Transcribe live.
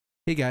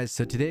Hey guys,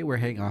 so today we're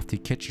heading off to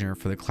Kitchener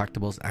for the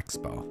Collectibles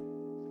Expo.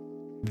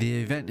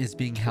 The event is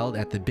being held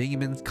at the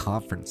Bingaman's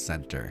Conference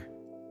Center.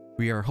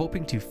 We are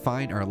hoping to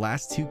find our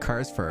last two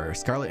cars for our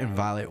Scarlet and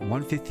Violet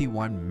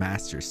 151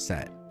 Master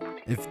set.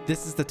 If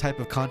this is the type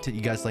of content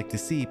you guys like to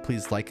see,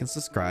 please like and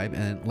subscribe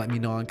and let me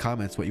know in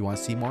comments what you want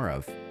to see more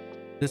of.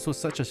 This was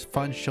such a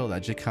fun show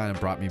that just kind of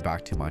brought me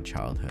back to my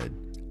childhood.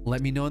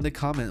 Let me know in the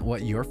comment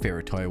what your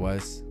favorite toy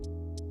was.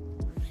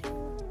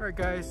 Alright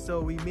guys,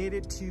 so we made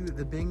it to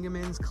the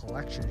Bingaman's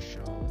collection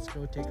show. Let's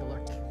go take a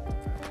look.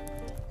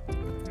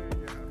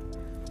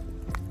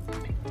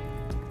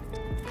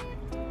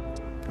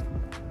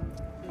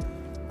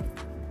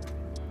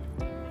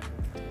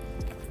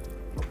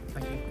 Oh,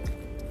 thank you.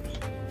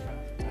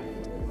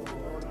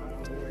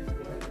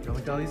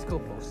 Look at all these cool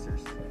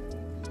posters.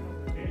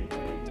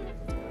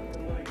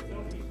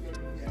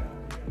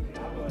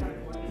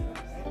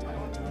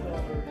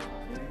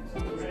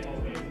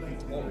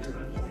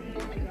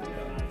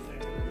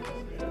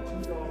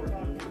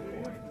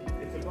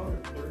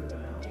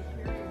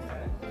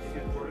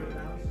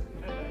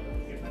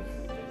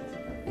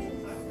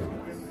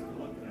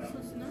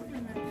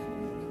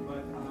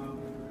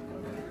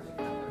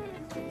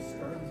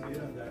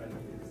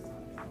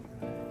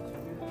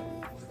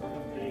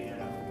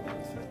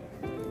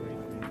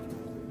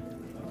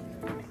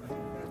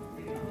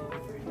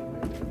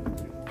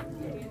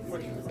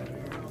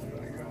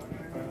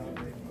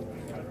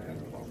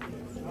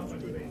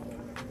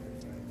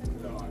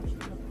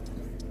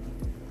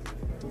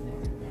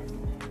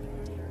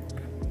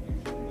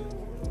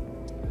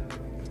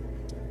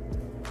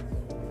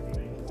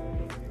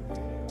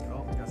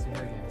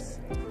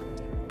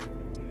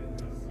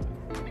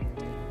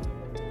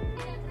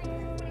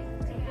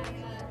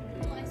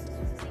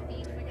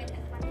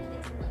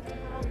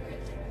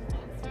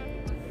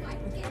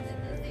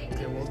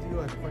 Do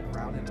a quick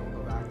round and then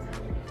we'll go back.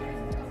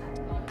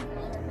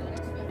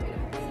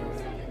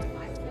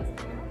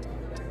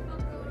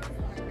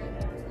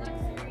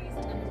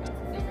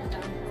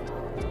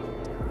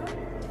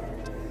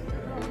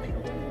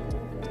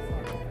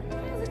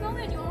 How's it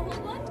going? You want to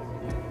hold one?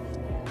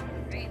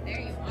 Great,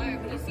 there you are.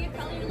 When you see a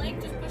color you like,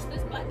 just push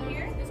this button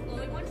here, this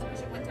glowing one, just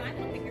push it one time and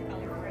it'll pick your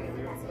color for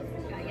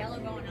you. Got yellow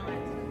going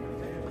on.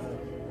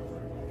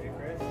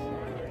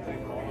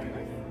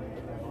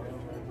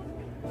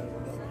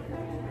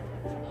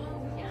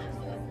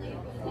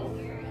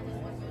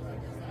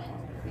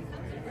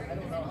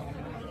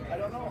 I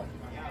don't know.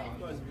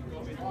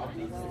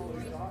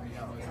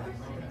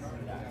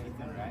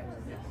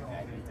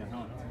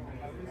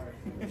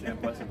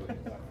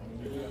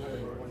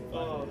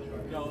 Oh,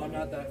 no, I'm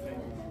not that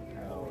famous.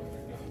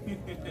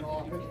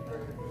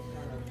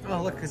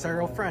 Oh, look, it's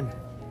our old friend.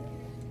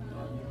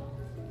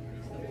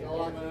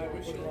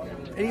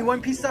 Any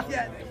One Piece stuff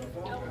yet?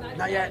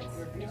 Not yet.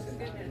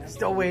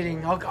 Still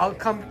waiting. I'll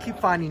come keep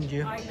finding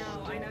you. I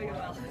know you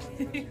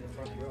will.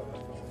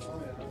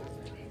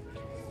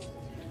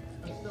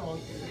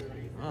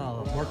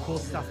 Oh, more cool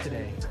stuff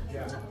today.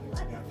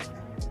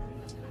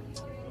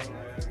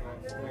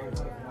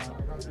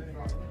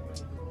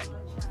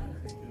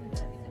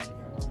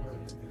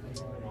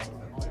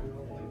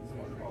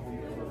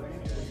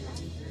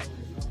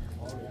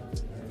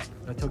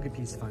 The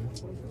Togepi's fun.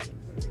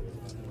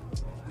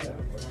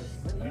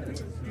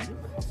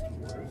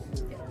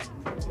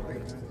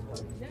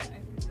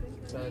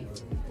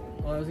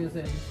 Oh, I was gonna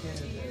say,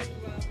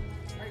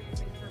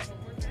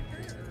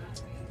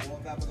 Well,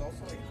 that was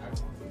also like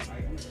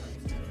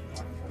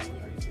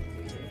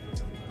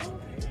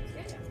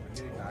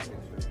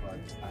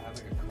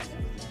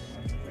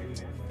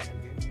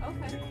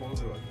Okay.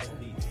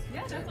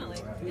 Yeah, definitely.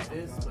 it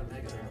is my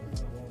negative.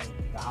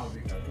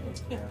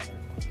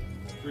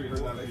 Sure you heard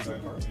that lady by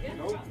car?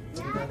 Nope.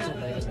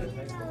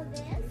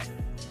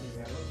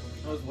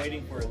 I was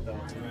waiting for it though.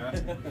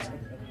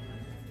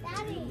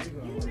 Daddy, you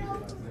know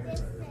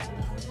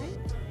this thing.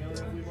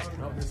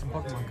 Oh, there's some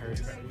Pokemon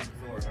cards.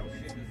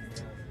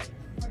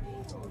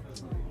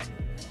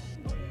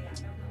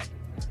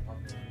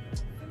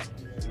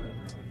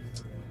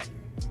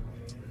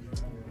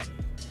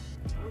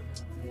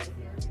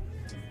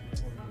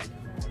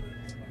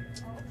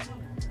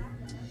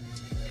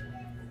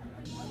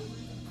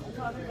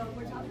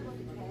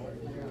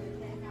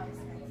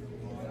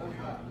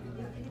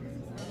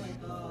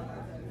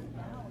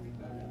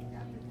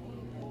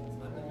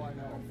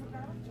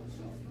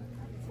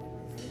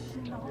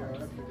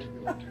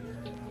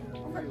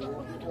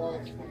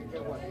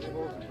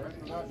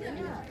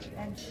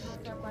 And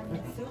chopped up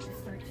onion soup is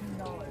 $13.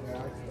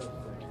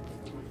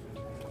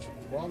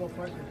 Waldo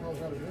Franklin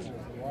calls out of business.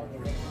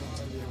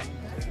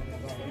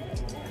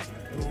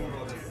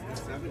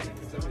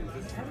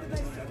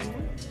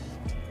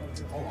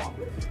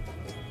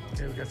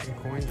 Okay, we got some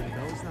coins and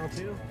bills now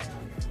too.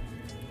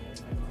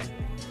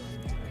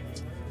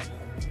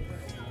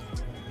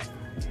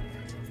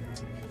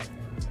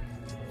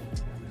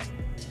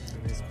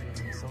 And this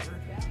premium silver.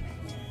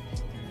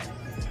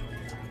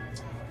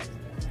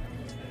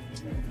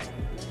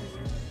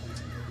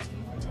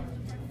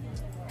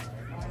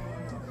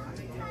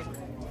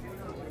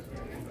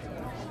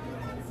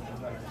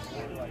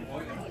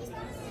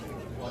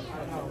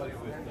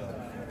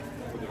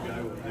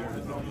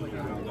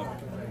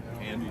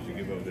 should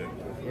give up that.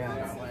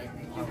 Yeah.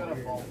 You got a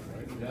vault.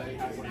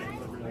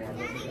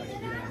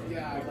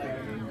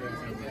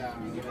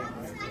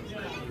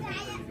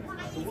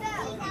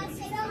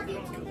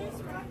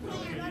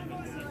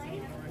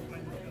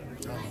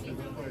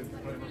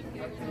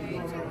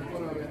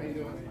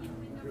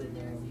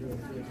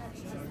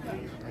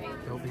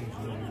 They'll be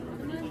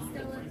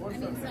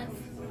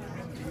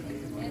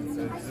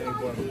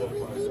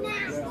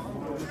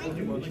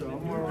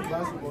I'm more of a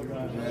basketball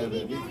guy.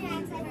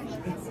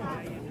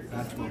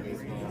 Basketball,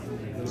 baseball.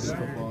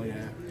 Football,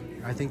 yeah.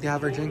 I think they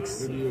have our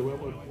drinks.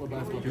 What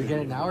basketball? Do we get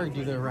it now or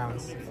do the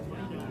rounds?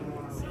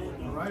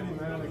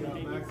 Alrighty, man. I got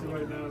Maxi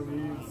right now.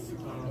 Leaves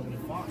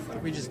Fox.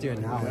 We just do it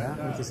now,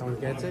 yeah? In case someone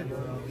gets it.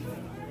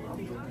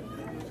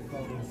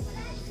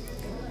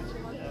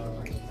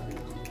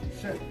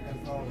 Shit.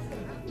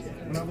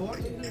 Wanna have a look?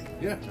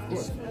 Yeah, of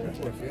course. Of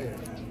course, yeah.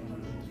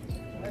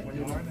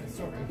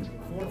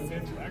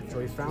 So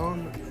we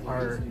found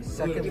our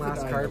second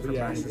last card for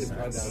pressure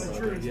sets.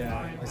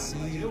 Yeah. Let's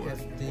see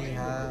if they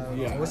have.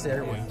 Yeah. What's the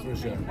other one? For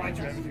sure. I'm like-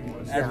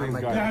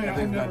 Everything's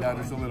gone down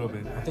just a little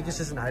bit. I think it's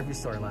just an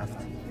Ivysaur left.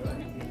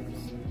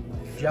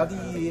 Do you have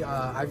the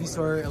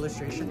Ivysaur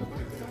illustration?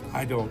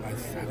 I don't. I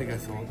think I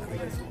sold.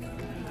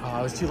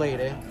 I was too late,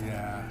 eh?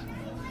 Yeah.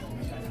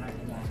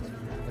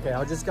 Okay,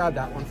 I'll just grab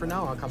that one for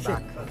now. I'll come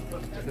back.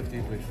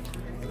 50, please.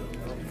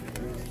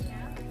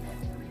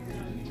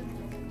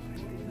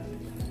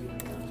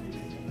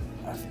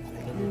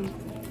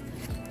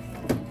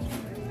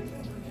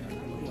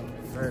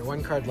 All right,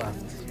 one card left.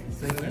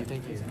 Thank you,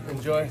 thank you.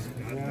 Enjoy.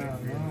 Yeah,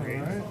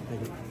 alright.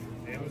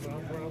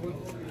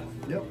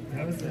 Yep.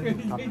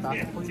 Top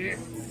back, please.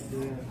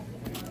 Yeah.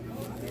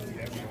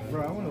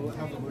 Bro, I want to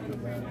have a look at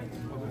that.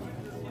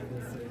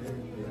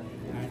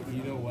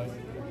 You know what?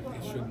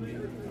 It shouldn't be.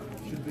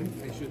 Should be?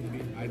 It shouldn't be.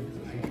 I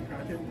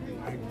crack it.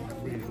 I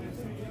created it.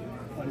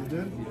 Oh, you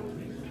did?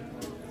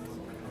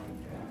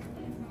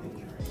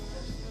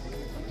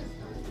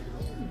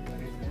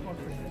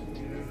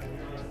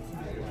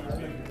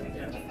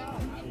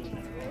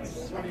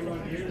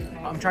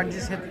 I'm trying to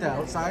just hit the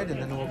outside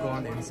and then we'll go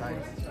on the inside.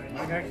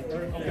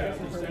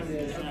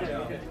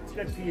 It's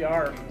good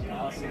PR.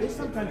 They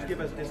sometimes give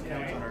us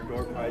discounts on our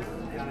door prizes.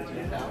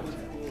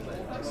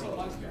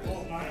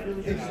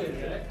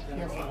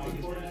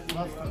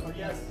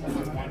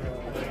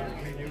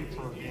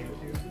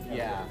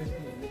 Yeah.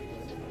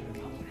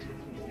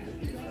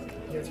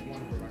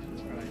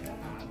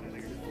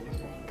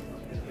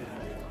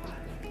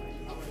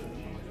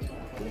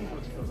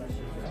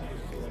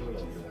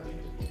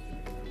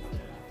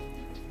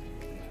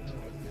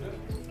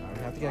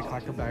 We have to get a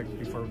collector bag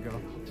before we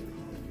go.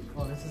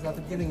 Oh, this is at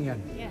the beginning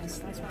again. Yes,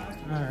 that's right.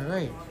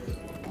 Alright.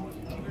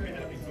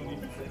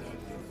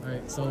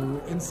 Alright,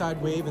 so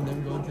inside wave and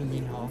then go into the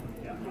main hall.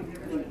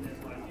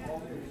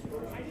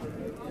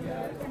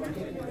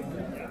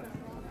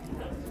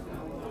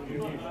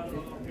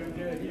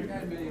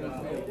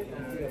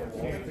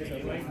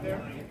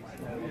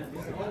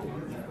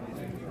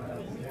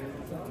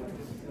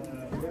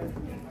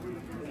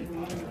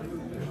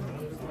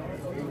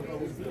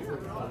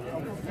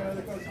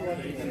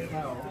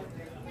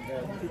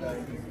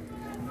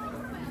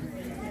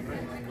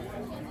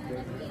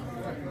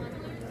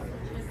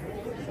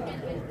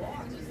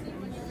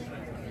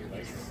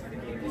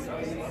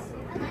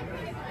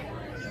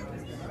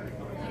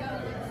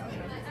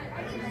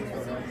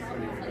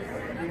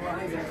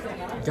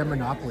 Get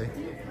Monopoly.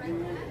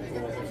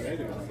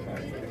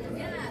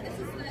 Yeah, this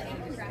is the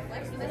Asian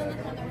graphics. So this is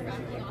the one that we're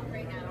wrapping off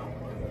right now.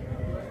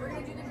 We're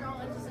going to do the draw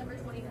on December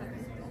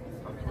 21st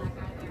for that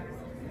guy there.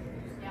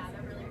 Yeah,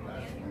 they're really cool.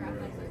 The Asian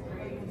graphics is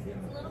great.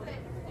 It's a little bit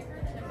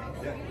thicker than the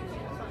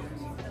regular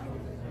Asian graphics,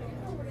 so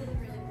really,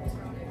 really cool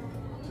product.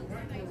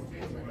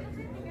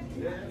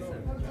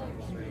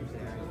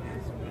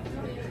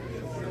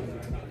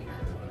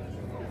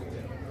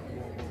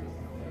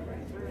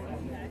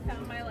 I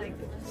found my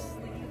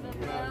sleeve of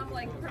them,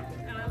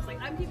 and I was like,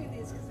 I'm keeping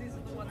these because these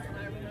are the ones that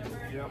I remember.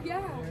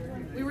 Yeah,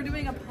 we were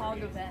doing a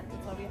POG event,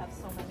 so we have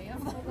so many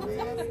of them.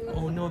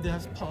 Oh no,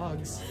 there's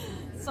Pogs.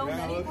 So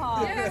many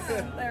POGs.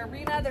 Yeah. The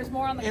arena, there's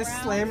more on the It's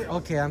ground. Slammer.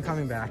 Okay, I'm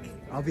coming back.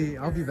 I'll be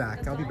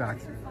back. I'll be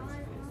back.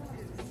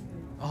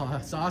 Oh,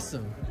 that's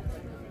awesome.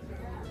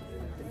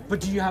 But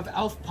do you have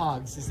elf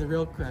Pogs? Is the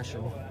real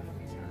question.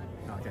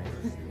 Okay.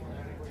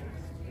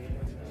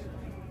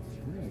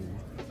 Ooh,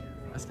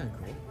 that's kind of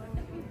cool.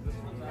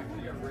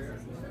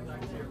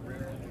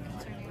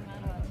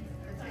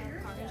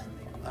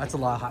 That's a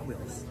lot of Hot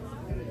Wheels.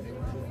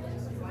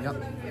 Yep.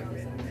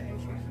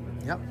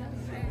 Yep.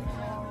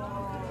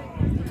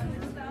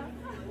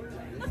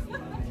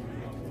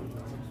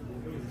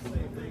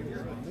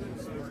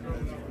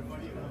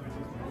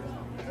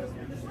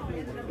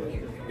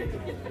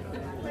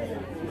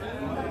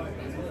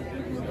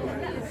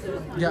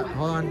 Yeah,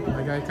 hold on.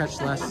 I gotta catch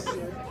less.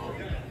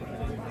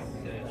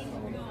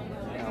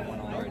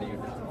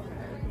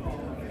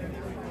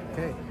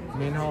 Okay,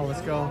 main hall,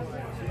 let's go.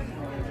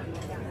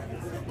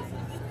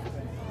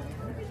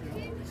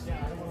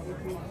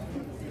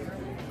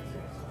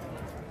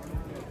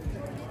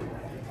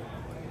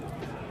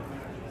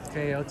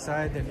 Okay,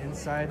 outside, then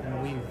inside,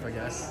 and weave, I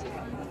guess.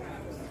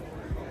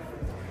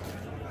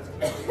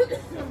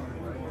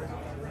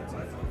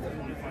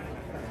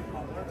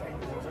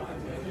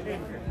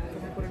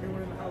 Put a new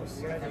one in the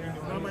house.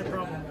 Not my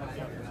problem.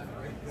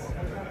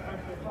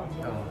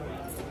 Oh.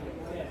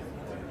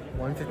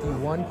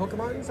 151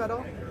 Pokemon, is that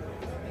all?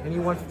 Any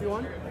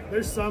 151?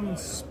 There's some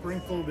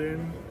sprinkled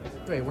in.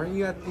 Wait, weren't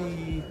you at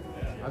the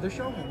other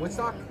show?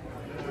 Woodstock?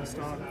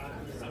 Woodstock,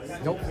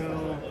 Nope.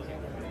 Bill,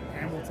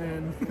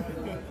 Hamilton.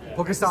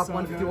 Pokestop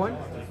 151?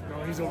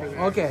 No, he's over there.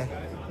 Okay.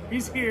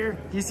 He's here.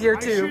 He's here I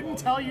too. shouldn't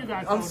tell you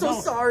that. I'm though. so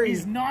No, sorry.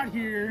 He's not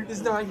here.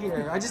 He's not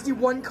here. I just need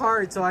one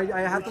card, so I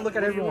have to look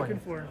at What are you everyone. looking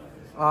for?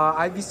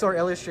 Ivysaur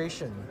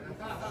illustration.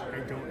 I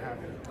don't have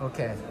it.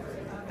 Okay.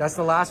 That's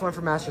the last one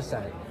for Master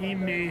Set. He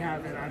may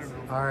have it. I don't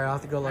know. Alright, I'll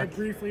have to go I look.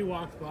 briefly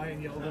walked by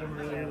and yelled at him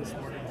earlier this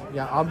morning.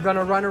 Yeah, I'm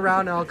gonna run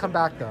around and I'll come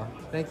back though.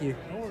 Thank you.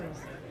 No worries.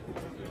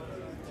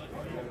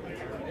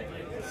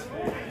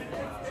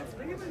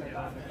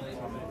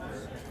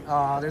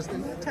 There's the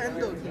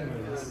Nintendo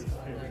games.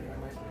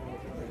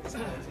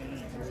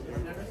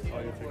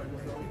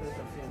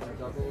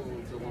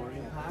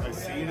 I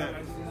seen it.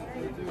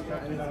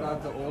 And it's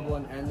got the old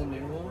one and the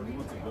new one.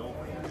 What's it, Bill?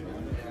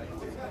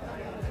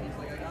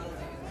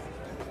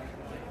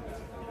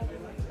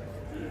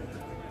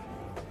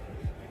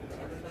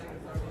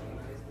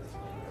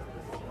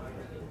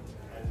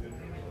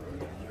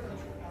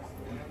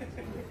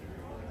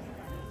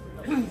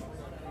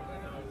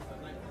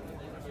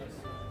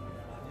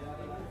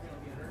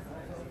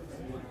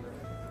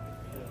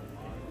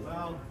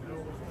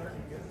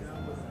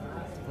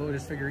 Oh,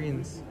 there's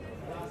figurines.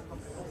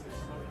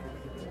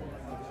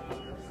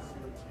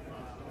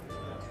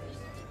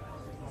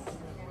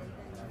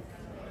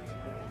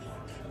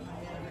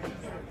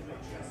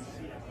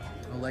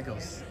 Oh,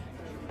 Legos.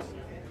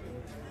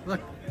 Look.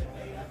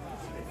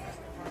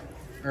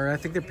 Or I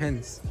think they're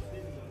pins.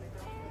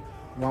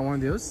 You want one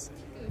of those?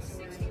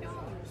 $60.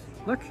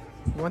 Look.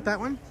 You want that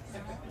one?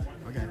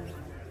 Okay.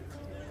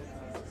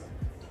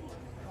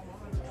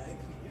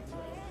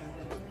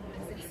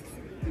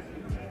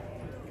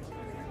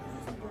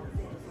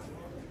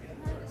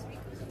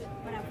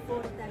 Para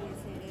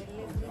fortalecer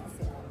el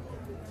esguince.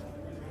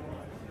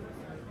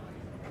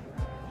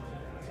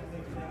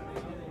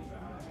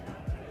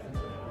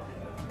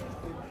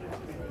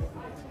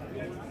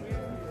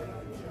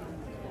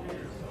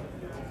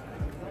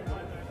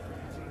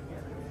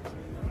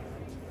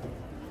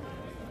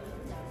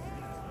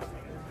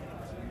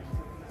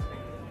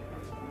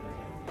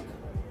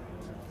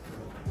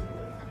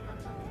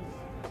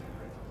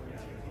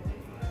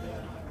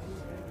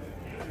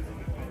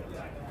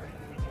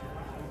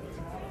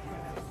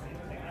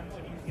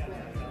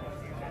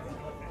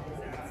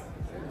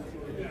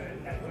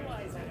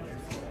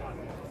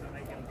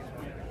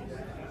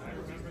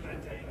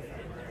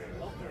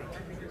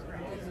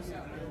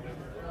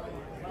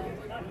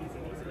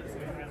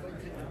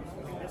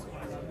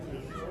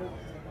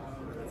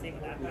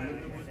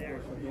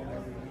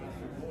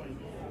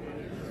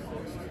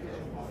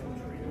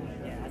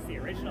 Yeah, that's the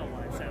original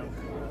one, so.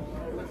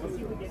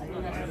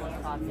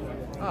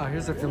 Oh,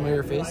 here's a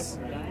familiar face.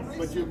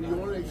 But you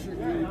only should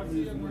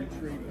use the word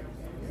treatment.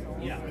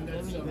 Yeah.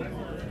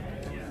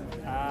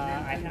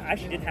 I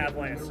actually did have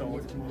one and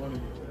sold.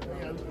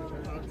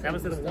 That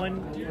was the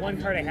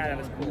one card I had that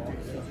was cool.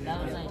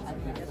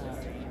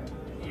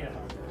 Yeah.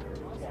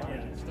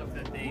 Yeah, stuff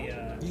that they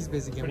He's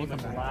busy again. pretty We'll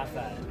come much back. laugh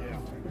at.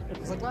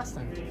 It's like last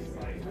time.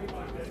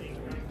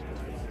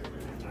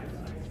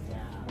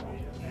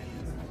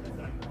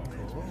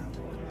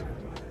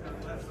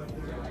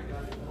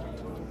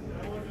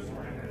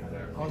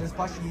 Oh, there's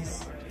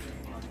plushies.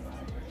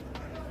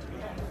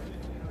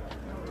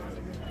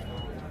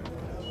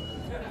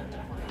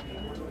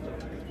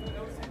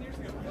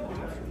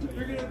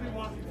 You're gonna be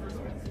walking first.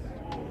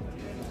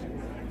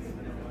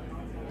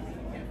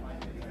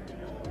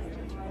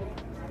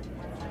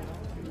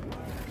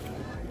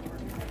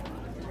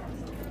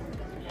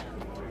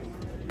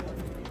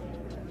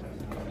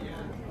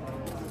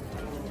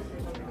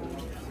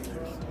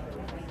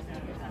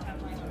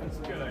 That's a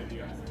good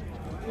idea.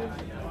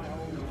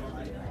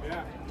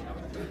 Yeah.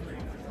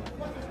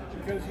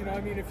 Because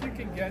I mean, if you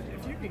can get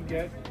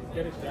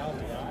it down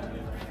the aisle,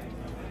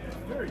 it's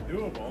very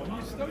doable, and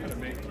you're still gonna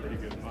make a pretty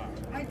good buck.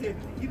 I did.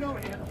 As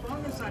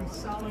long as I'm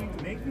selling,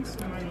 making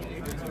some money,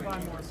 able to buy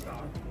more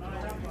stock,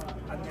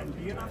 and then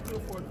be enough to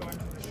afford going to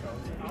the shows,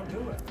 I'll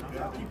do it.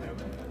 I'll keep doing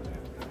it.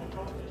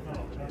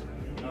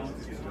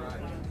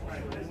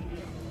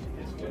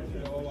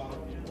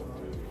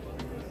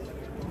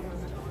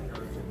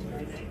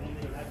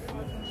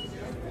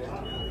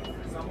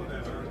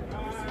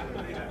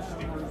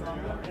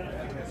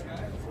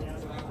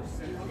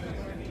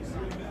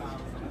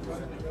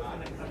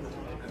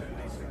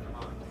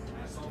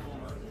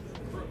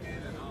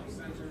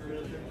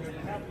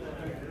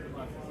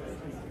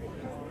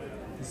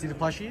 You see the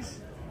plushies?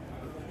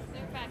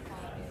 They're bad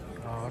quality.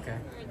 Oh, okay. Or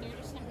they're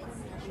just not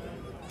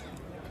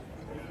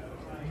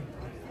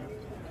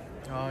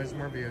Oh, there's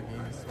more video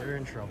games. We're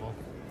in trouble.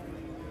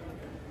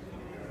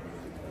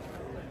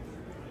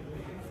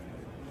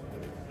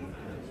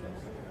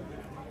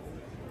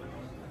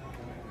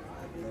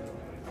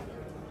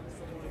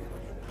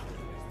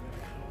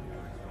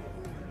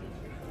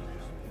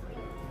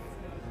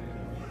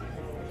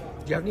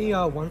 you have any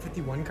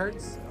 151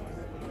 cards?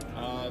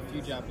 A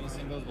few Japanese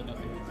singles, but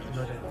nothing vintage.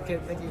 Noted. Okay,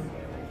 thank you.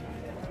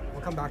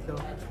 We'll come back though.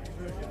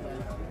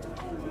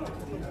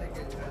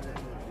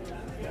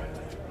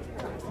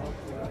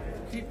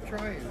 Keep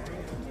trying.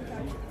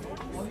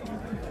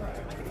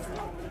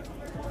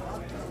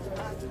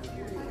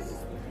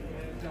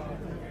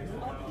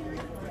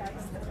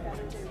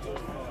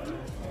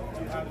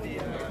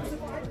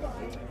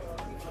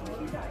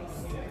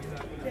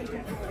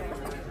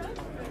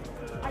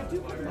 I do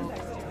prefer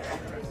that.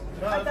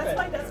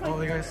 That's why. Oh,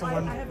 they got some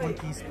one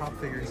piece pop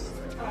figures.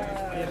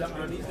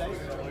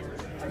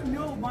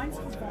 No, mine's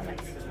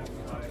performance.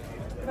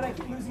 But I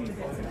keep losing the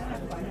bits and I have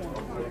to buy more.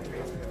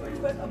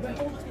 But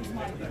hold is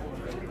mine.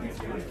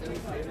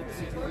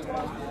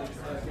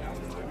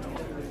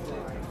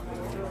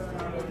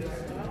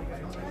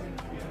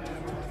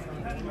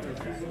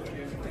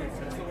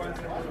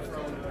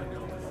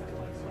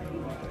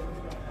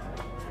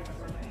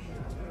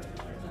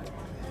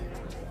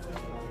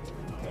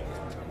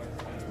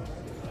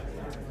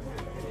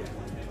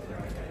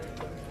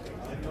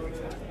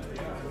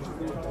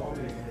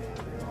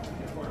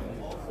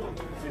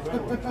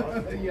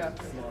 Yeah.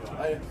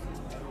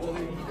 Well,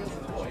 he does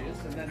toys,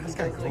 and then That's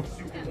kind of cool.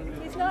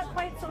 He's not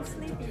quite so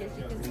sleepy as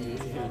you can see.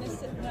 He's kind of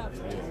sitting up.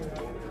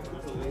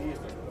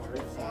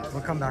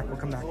 We'll come back. We'll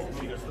come back.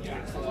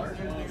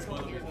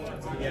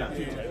 Yeah,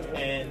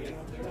 and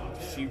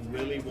she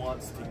really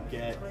wants to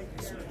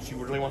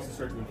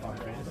start doing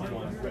Final Fantasy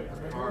ones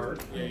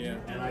hard. Yeah.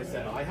 And I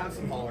said, I have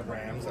some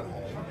holograms at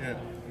home. Yeah.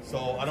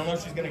 So I don't know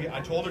if she's gonna get.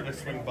 I told her to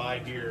swing by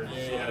here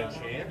if she had a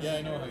chance. Yeah,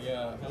 I know.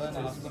 Yeah.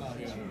 Helena has been out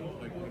here.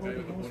 Like the guy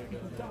with the book.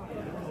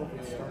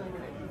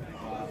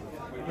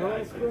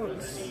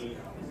 Crooks.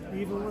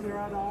 Even when they're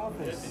out of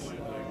office.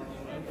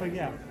 But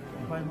yeah,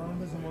 my mom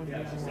doesn't want to.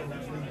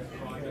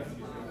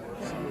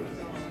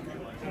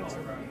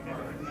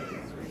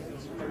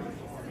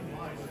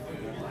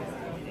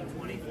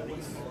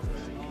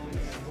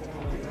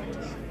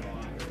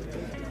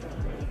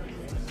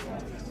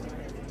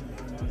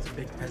 It's a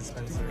big Pez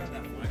Spencer.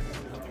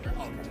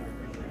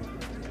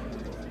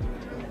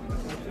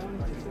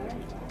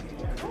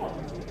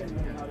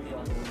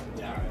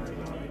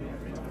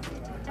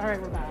 All right,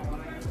 we're back.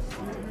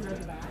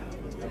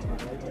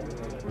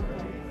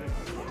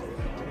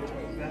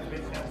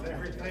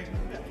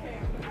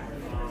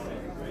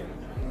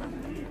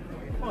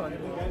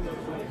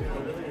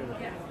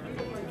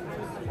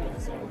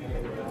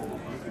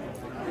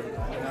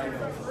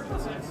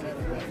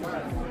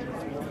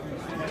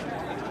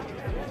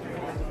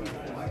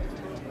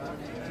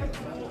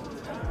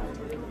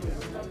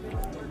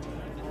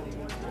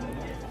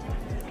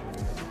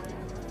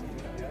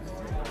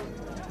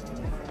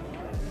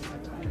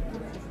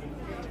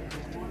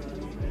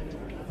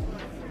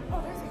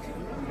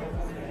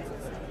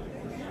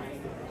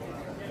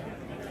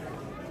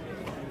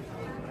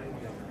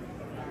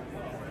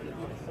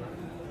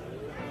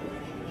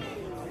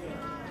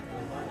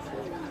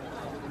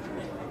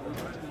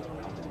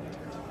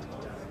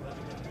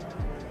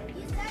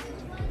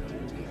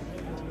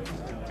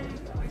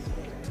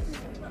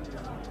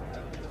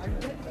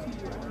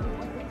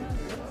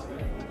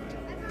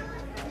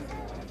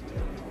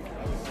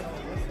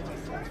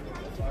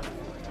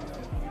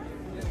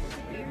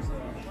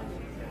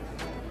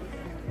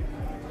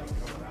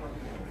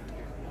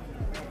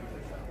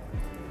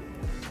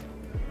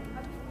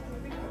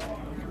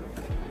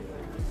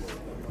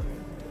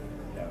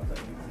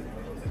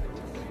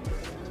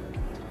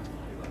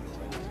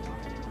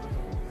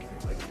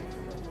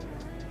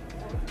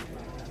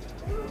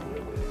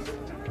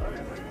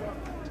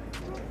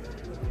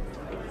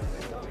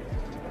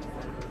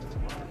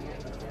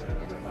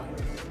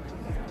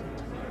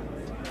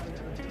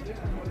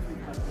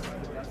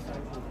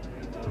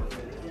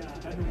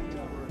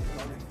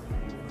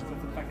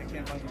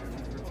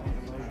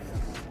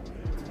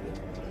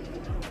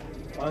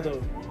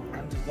 Although,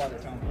 I'm just glad I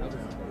found the other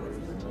one.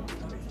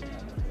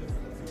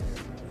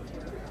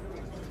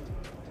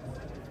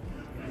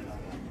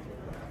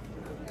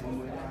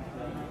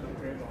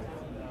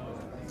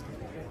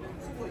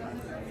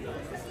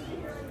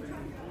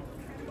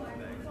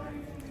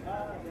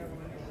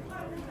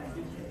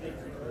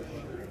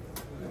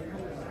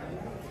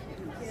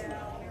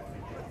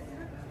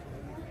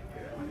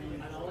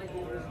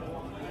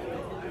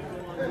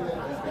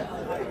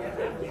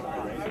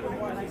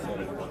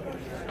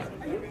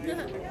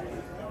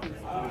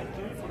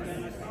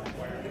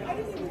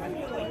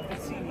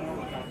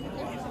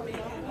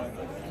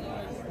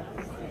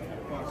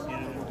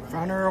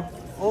 Found our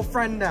old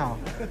friend now.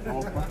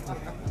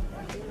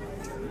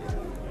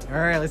 All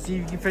right, let's see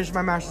if you can finish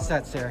my master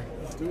sets here.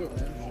 Let's do it,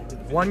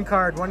 man. One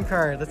card.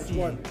 Let's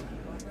see.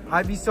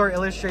 Ivysaur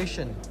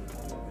illustration.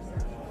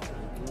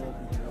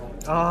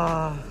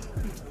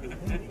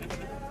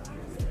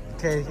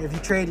 Okay, if you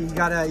trade it, you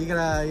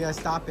gotta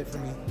stop it for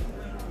me.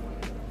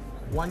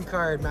 One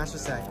card, master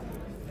set.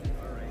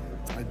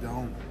 I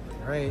don't.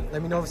 All right,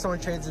 let me know if someone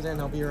trades it in.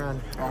 I'll be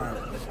around. All right.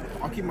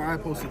 I'll keep my eye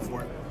posted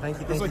for it. Thank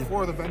you. There's like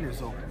 4 of the vendors,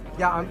 though.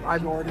 Yeah,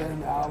 I'm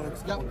Jordan,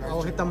 Alex. Yep,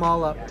 I'll hit them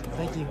all up.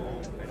 Thank you.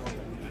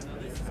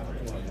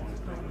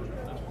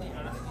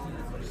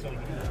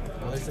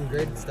 Oh, there's some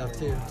great stuff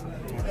too.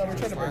 Yeah, we're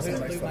trying to bring some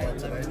nice stuff out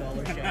today.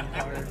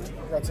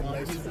 Got some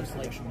nice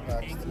restoration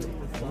packs too.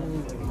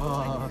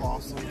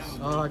 Fossils.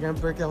 Oh, I'm gonna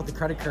break out the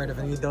credit card if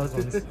I need those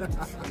ones. It's a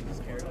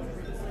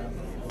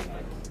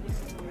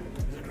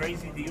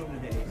crazy deal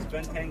today.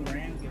 Spend 10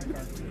 grand, get a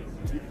car.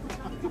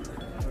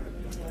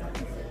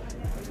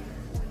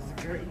 It's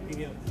a great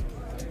deal.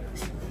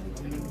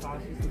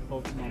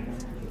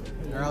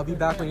 Alright, I'll be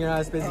back when you're not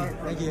as busy.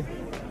 Thank you.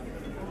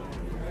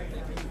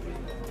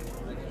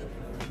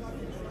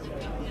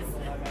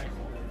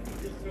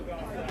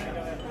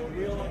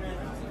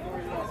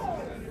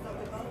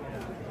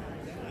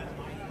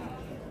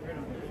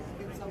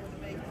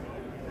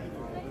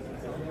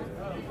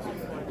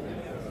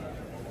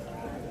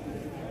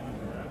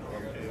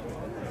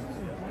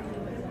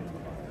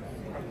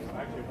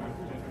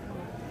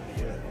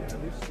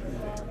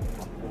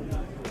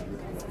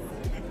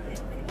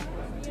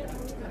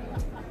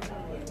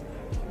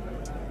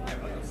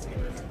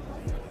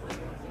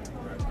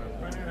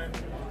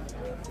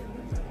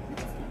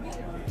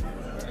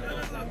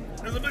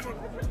 There's a big one.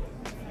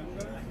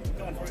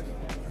 Going for it.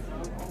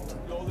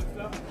 Golden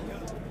stuff?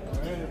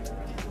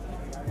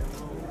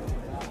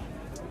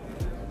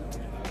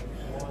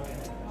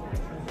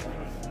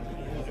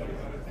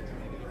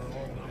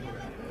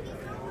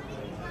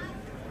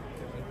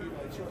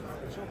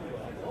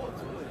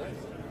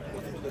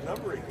 The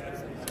numbering.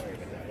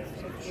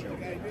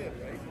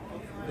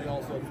 They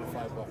all sold for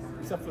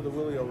 $5, except for the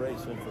Willie O'Reilly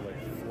sold for like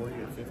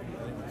 40 or 50. I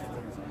think it was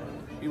 40.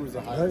 He was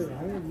the highest.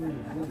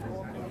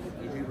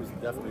 He was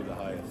definitely the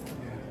highest.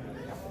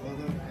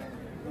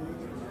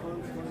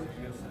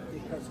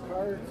 Because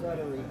cards that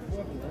are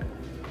equivalent,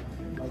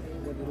 like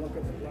when you look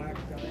at the black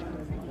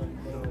diamond,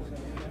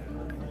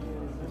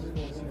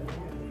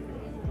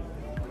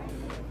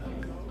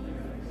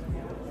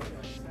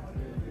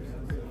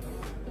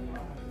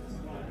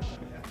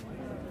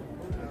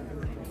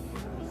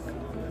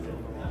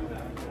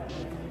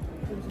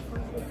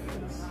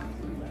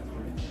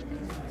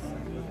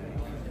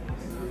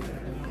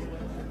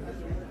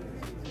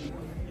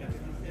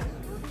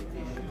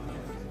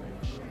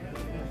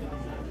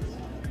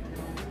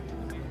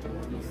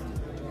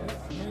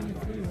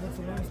 that's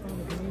the last time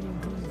the Canadian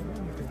team was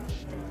won.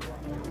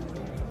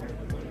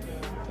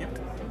 Yep.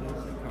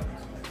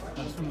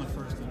 That's from the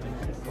first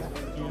edition.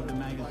 Do you have the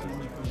magazine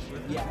that goes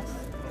with it? Yes.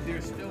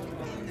 They're still in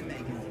the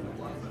magazine.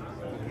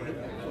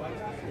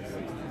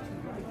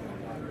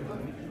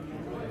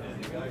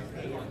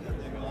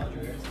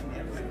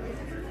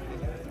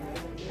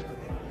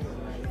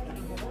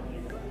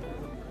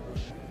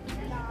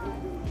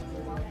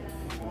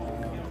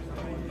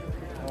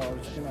 I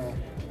was gonna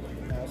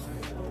ask.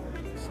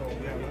 So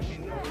yeah,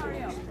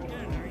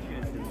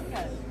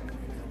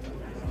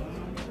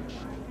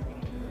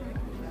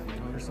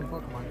 There's some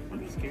Pokemon. I'm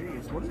just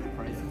curious, what are the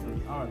prices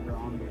of they're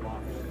on the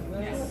box.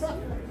 Yes.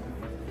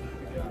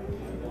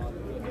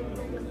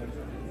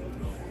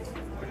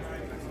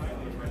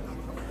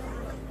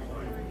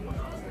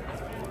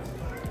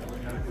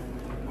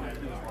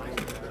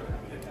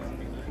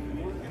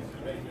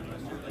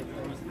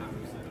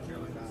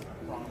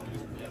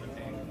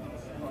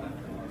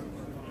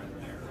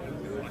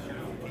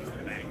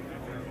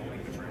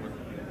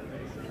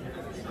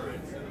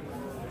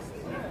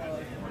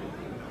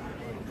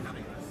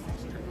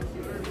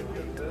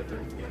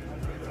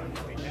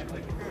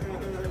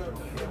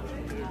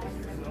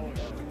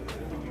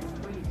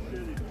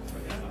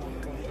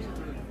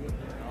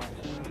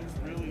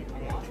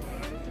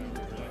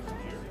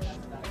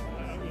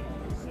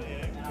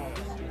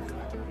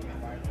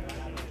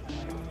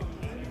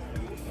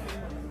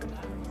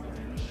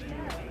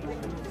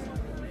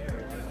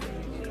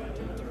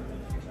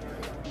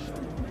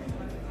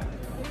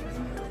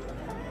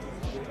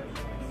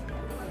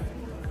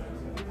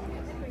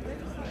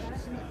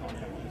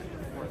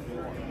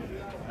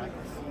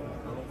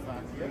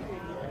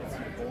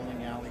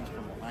 Bowling alleys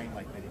from behind,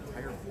 like that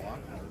entire block.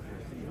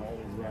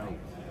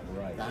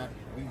 Right. That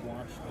we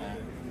watched that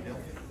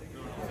film.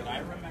 But I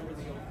remember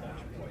the old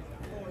Dutch boy.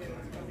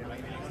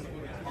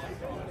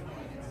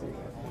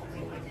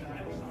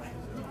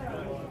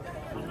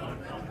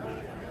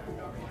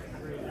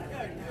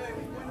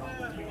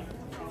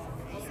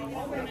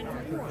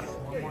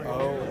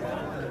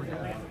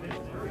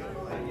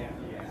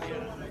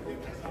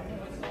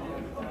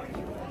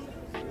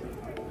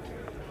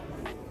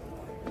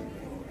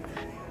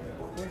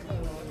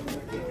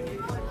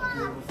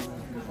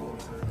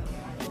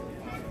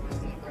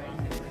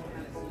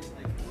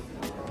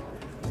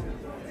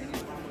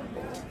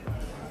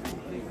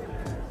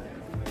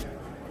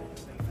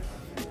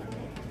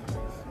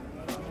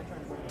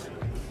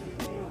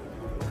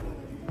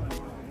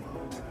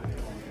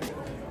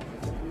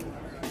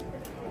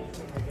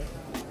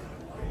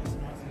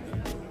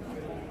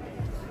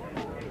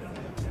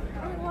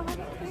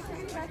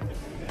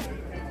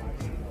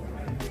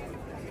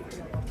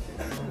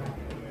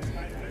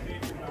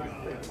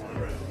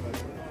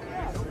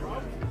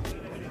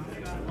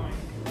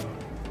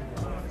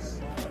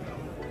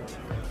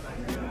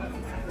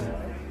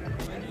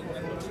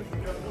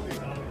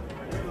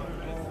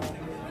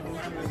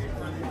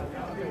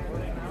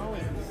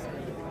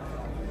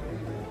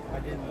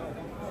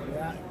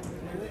 Yeah.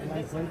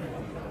 Nice one.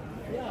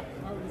 Yeah.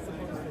 I was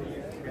supposed to.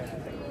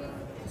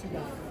 Too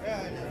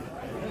bad.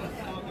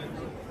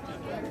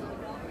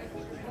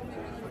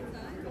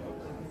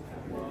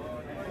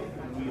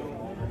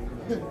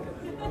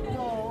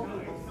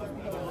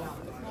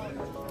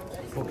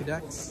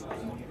 Pokedex.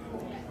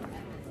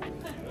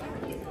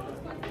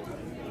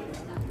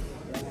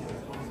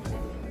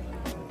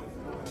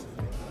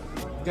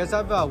 You guys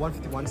have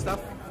 151 stuff?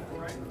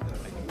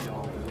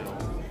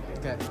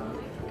 Okay.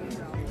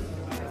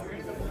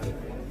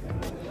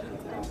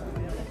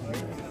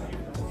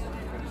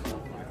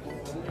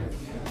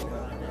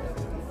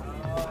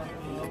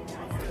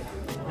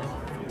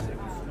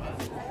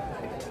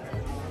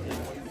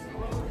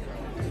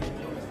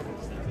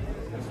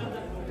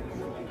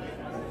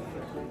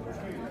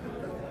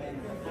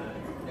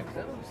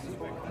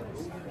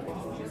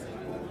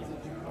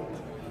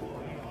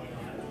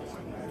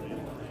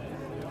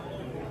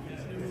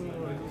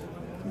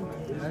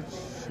 That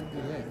should be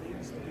it.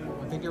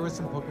 I think there was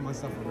some Pokemon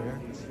stuff over there.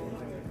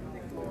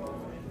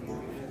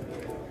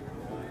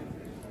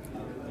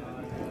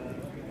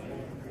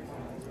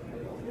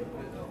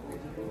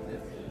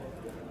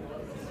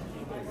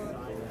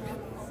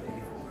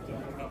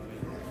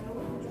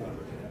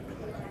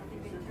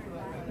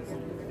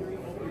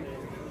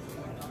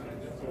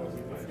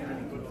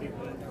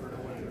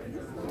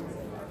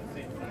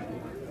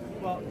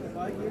 Well, if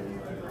I give you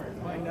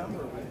my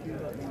number, would you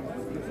let me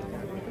use it?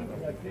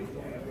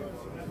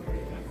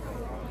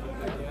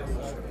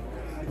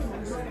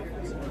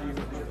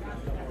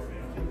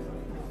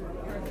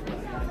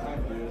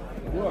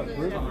 What?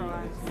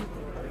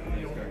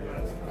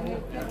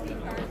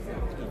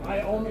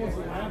 I almost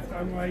laughed.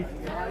 I'm like,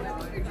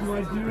 do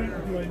I do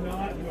it? Do I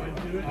not? Do I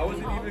do it? I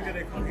wasn't even going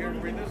to come here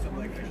and bring this. I'm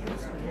like, I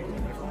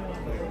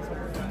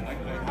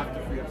have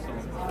to free up some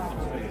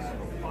space.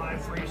 I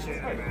appreciate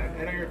it, man.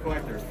 And you're a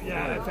collector.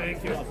 Yeah,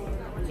 thank you.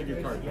 It's a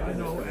good card. I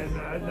know, and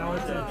now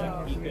it's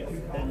a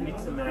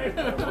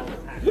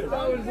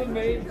That was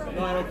amazing.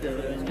 No, I don't care.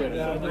 It's good.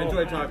 Yeah, I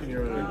enjoy talking to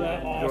you.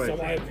 Yeah,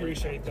 awesome. I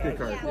appreciate that. Good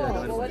card. Cool.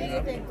 Well, what do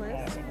you think, Chris?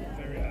 Awesome.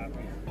 Very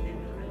happy.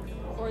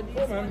 Or these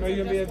Cool, man. ones Are you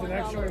going to be at just the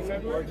next show in $1.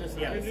 February? Just,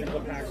 yeah,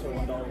 single packs for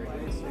 $1.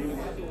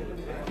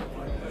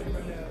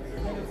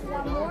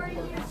 More you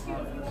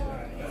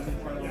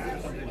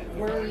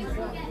Where are you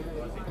from?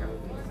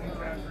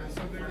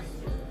 So there's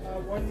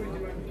one we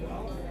do in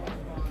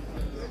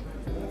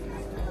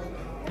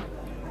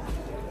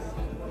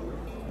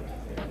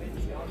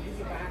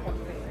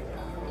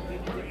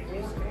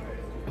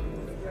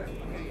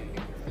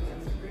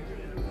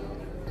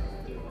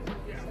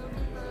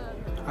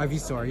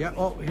Ivysaur, yeah.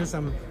 Oh, here's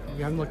some.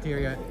 We haven't looked here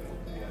yet.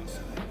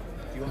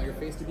 Do you want your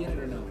face to be in it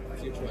or no?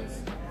 It's your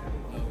choice.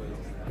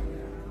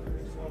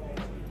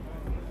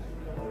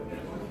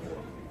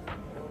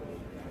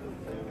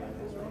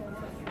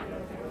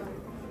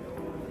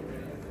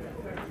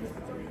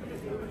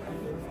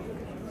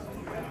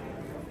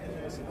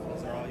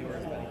 Those are all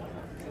yours, buddy.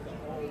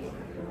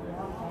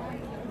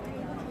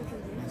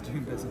 He's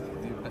doing business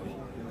with you, buddy.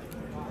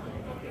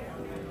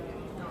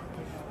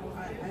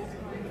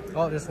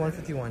 Oh, there's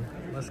 151.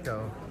 Let's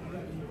go.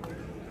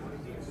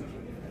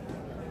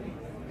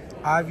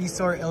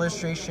 Ivysaur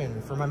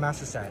illustration for my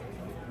master set.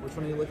 Which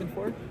one are you looking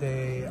for?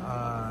 The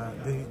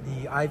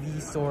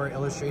Ivysaur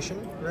illustration,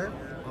 right?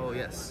 Oh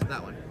yes,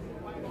 that one.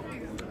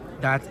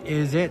 That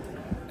is it.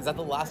 Is that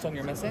the last one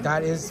you're missing?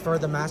 That is for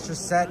the master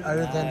set,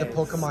 other than the Nice.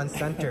 Pokemon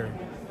Center.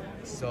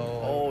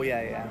 So. Oh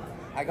yeah, yeah.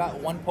 I got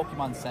one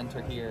Pokemon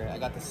Center here. I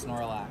got the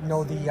Snorlax.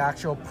 No, the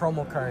actual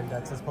promo card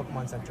that says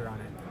Pokemon Center on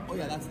it. Oh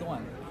yeah, that's the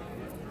one.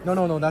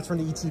 No, that's from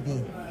the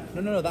ETB.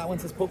 No, that one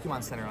says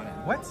Pokemon Center on it.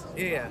 What?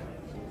 Yeah.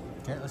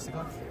 Okay, let's take a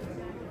look.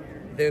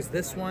 There's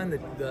this one,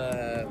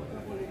 the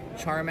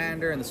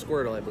Charmander and the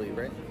Squirtle, I believe,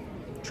 right?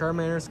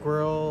 Charmander,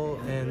 Squirrel,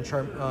 and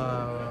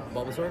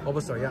Bulbasaur?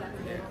 Bulbasaur, yeah.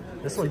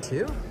 This one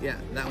too? Yeah,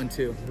 that one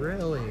too.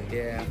 Really?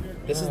 Yeah.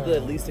 This is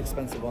the least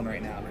expensive one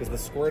right now because the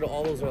Squirtle,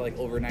 all those are like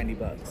over $90.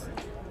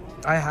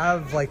 I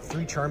have like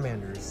 3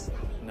 Charmanders.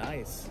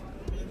 Nice.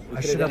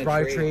 I should have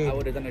brought a trade. I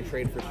would have done a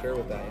trade for sure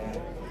with that,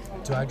 yeah.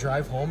 Do I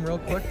drive home real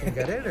quick and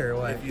get it, or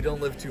what? If you don't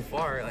live too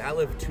far, like I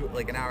live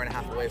like an hour and a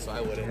half away, so I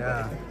wouldn't.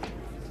 Yeah.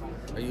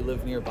 Or you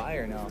live nearby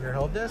or no? Here,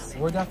 hold this.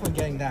 We're definitely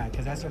getting that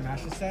because that's our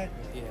master set.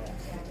 Yeah.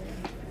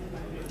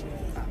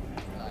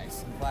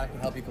 Nice. I'm glad I can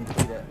help you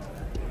complete it.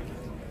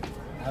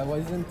 I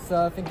wasn't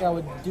think I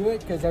would do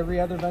it because every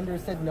other vendor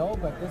said no,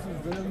 but this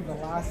was really the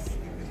last.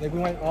 Like we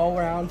went all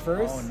around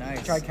first. Oh, nice.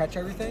 To try to catch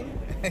everything.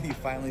 You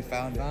finally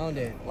found it. Found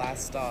it.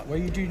 Last stop. What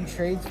are you doing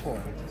trades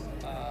for?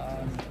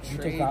 You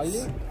take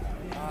value?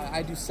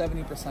 I do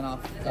 70%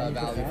 off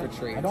value for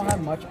trades. I don't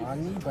have much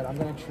on me, but I'm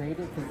gonna trade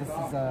it because this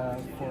is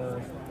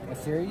for a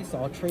series, so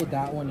I'll trade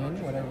that one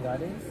in, whatever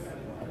that is.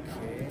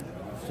 Okay.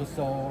 Just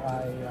so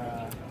I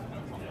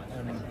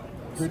am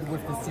good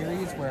with the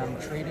series where I'm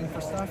trading for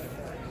stuff,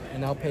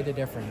 and I'll pay the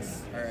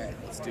difference. All right,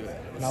 let's do it.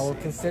 And I will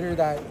consider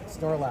that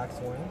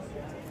Snorlax one.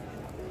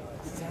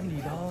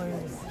 $70.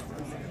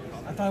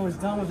 I thought I was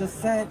done with this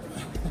set.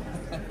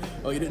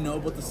 Oh, you didn't know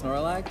about the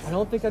Snorlax? I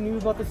don't think I knew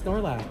about the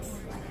Snorlax.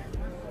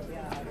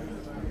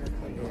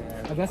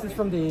 I guess it's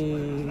from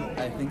the.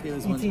 I think it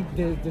was the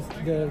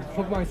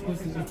Pokemon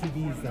exclusive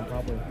ETBs then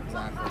probably.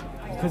 Exactly.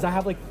 Because I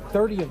have like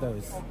 30 of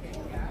those.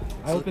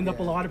 I opened up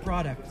a lot of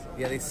products.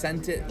 Yeah, they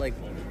sent it like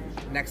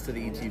next to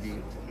the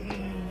ETB.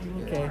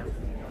 Okay.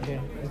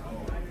 Okay.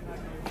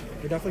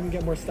 We're definitely gonna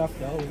get more stuff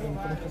though. We're gonna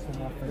finish this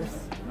one off first.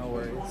 No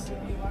worries.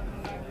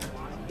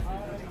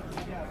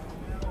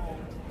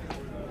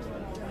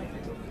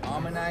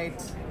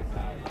 Ammonite.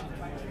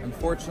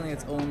 Unfortunately,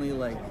 it's only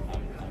like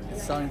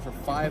it's selling for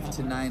 $5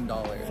 to $9.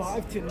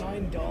 $5 to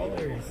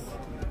 $9.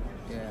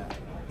 Yeah.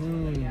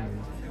 $6.79.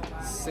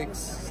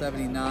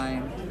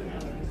 $6.79.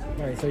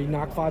 All right, so you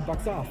knock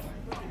 $5 off.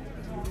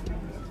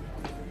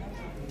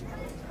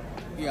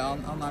 Yeah,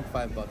 I'll knock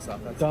 $5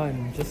 off. That's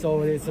done. Just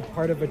so it's a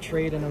part of a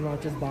trade, and I'm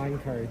not just buying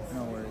cards.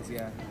 No worries.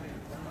 Yeah.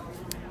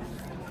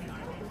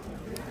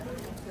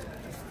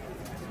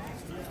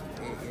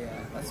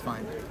 Yeah, that's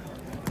fine.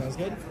 Sounds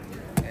good.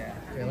 Yeah.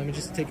 Okay, let me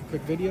just take a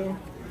quick video.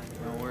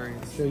 No worries.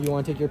 So you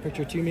want to take your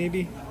picture too,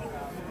 maybe?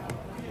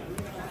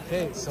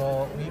 Okay,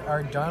 so we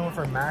are done with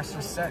our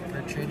master set.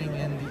 We're trading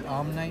in the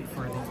Omnite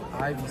for the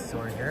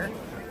Ivysaur here.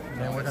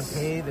 And then we're going to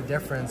pay the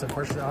difference.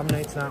 Unfortunately,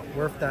 Omnite's not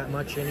worth that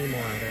much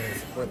anymore.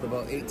 It's worth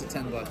about $8 to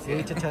 $10.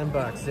 $8 to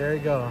 $10. There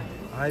you go.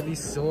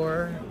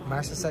 Ivysaur,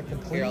 master set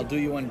complete. Here, I'll do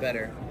you one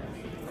better.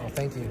 Oh,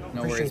 thank you.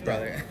 No Appreciate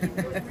worries, that.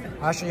 brother.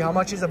 Actually, how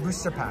much is a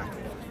booster pack?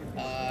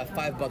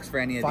 $5 for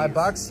any of these.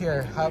 $5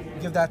 here.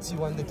 Give that to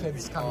one of the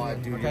kids coming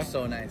in. Dude, okay? you're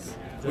so nice.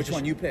 Which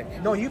one? You pick.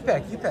 No, you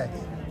pick. You pick.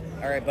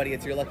 All right, buddy.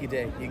 It's your lucky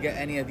day. You get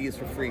any of these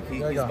for free.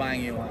 He's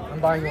buying you one. I'm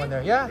buying you one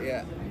there. Yeah.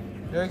 Yeah.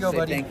 There you go, Say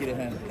buddy. Thank you to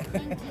him.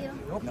 Thank you.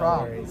 No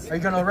problem. Are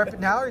you gonna rip it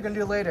now, or are you gonna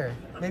do it later?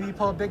 Maybe you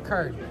pull a big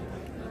card.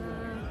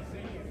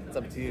 It's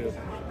up to you.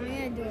 I'm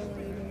gonna do it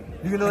later.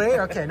 You gonna do it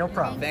later? Okay, no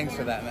problem. Thanks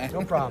for that, man.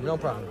 No problem. No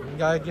problem. You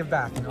gotta give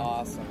back. You know?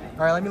 Awesome.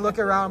 All right, let me look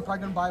around. I'm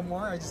probably gonna buy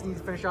more. I just need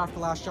to finish off the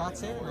last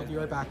shots here, and I'll be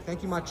right back.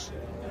 Thank you much.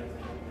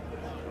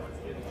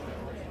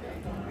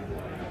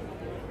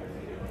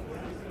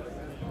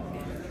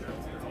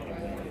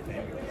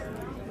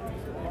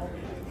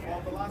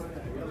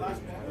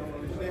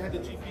 They had the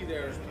GP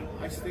there.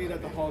 I stayed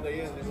at the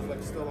Holiday Inn. It was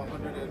like still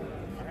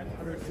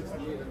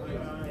 168 a night.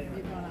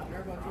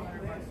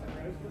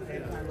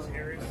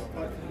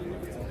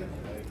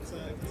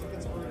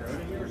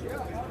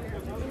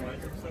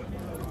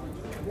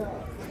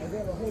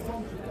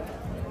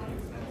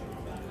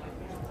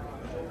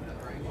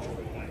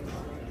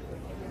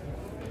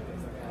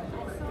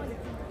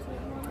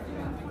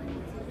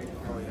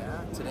 Oh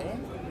yeah, today?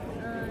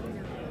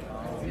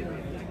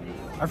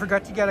 I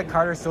forgot to get a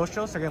card or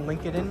social, so I can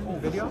link it in the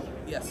video.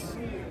 Yes.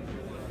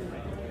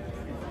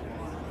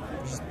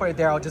 Just put it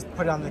there. I'll just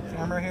put it on the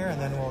camera here, and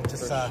then we'll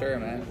just For sure,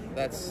 man.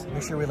 That's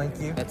make sure we link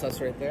you. That's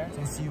us right there.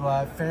 Since you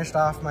finished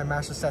off my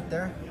master set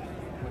there.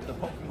 With the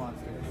Pokemon.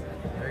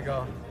 There you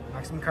go.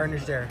 Maximum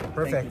carnage there.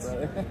 Perfect.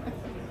 Thank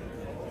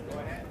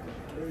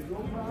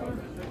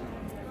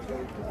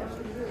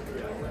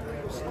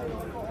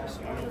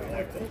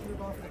you,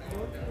 brother.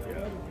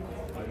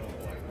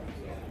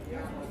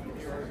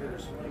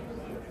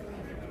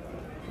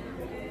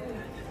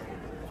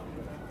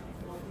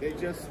 They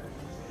just.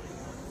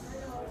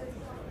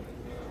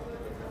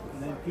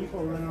 And then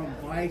people run out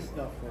and buy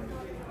stuff for it.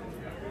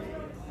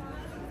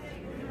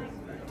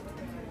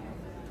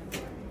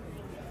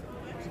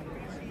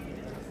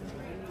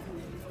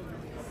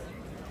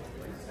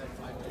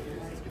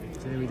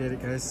 Okay, we did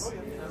it, guys.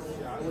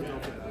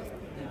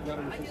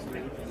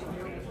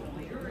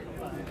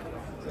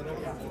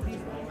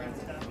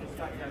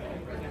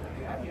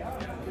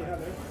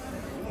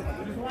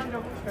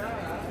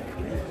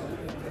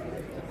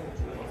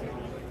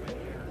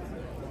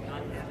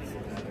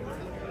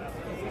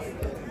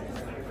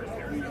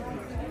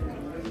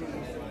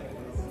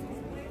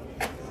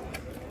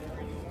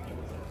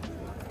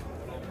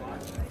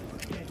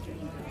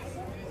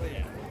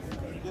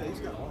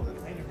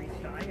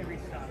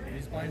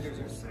 These binders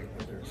are sick,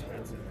 but they're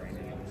expensive right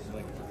now. They're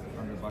like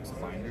 $100 a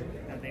binder.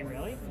 Are they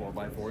really?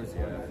 4x4s,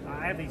 yeah.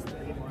 I have these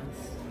 3 ones,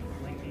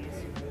 like these.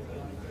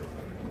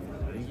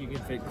 I think you can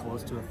fit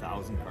close to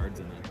 1,000 cards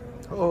in it.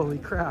 Holy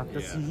crap,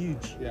 that's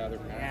huge. Yeah,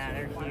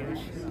 they're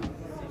huge.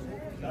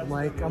 I'm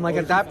like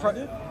at that part.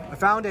 I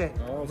found it.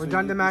 Oh, We're so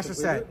done you the master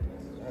set.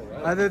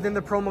 Right. Other than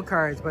the promo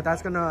cards, but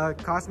that's gonna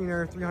cost me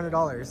another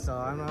 $300. So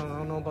I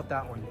don't know about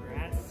that one.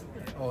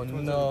 Oh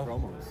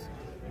no.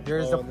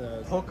 There's a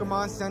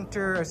Pokemon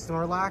Center, a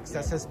Snorlax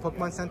that says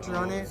Pokemon Center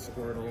on it.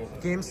 Squirtle.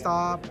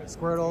 GameStop,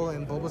 Squirtle,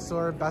 and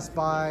Bulbasaur. Best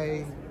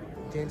Buy,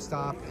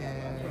 GameStop,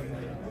 and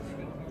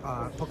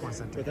Pokemon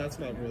Center. But that's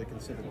not really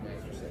considered a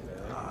master set.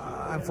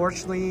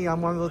 Unfortunately,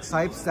 I'm one of those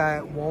types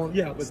that won't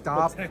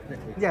stop. But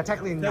technically. Yeah,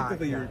 technically not.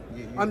 Technically, Yeah.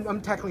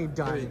 I'm technically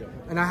done.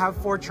 And I have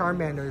 4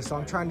 Charmanders, so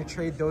I'm trying to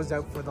trade those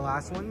out for the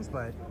last ones,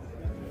 but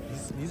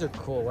these are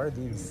cool. What are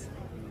these?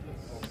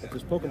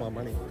 There's Pokemon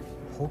money.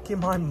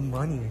 Pokemon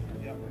money.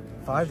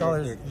 $5 I'm not sure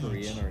if they're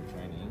each. Korean or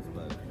Chinese,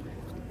 but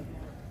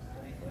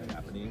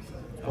Japanese. Japanese.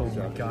 Oh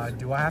my god,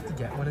 do I have to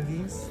get one of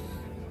these?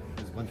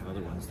 There's a bunch of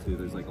other ones too.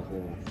 There's like a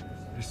whole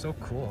They're so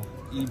cool.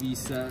 EV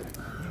set.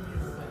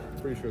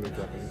 Pretty sure they're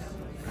Japanese.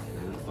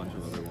 There's a bunch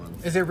of other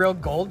ones. Is it real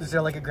gold? Is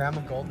there like a gram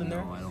of gold in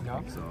there? No, I don't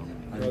think so.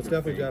 No, it's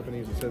definitely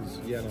Japanese. It says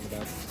yen on the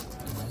back.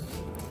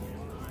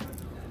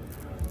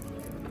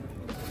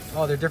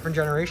 Oh, they're different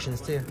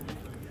generations too.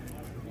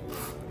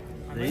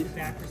 I like the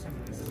back for some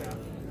of this stuff.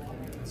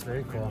 It's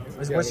very cool.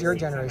 What's your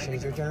generation?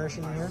 Is your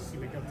generation in here? See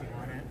my guilty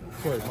on it.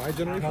 Sorry, my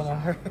generation? No,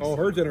 hers. Oh,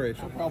 her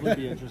generation. I'll probably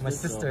be interested. My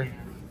sister.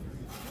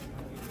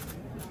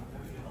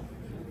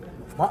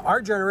 Well,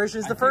 our generation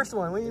is the first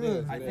one. What do you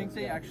mean? I think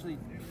they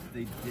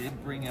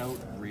did bring out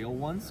real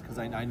ones because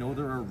I know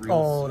there are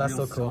real, that's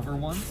real so cool. silver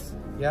ones.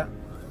 Yeah.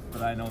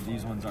 But I know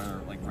these ones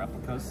are like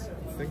replicas.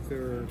 I think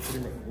they're pretty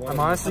much. I'm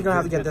honestly gonna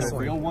have to get this The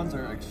one. real ones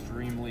are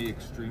extremely,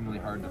 extremely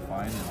hard to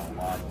find and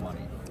a lot of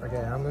money. Okay,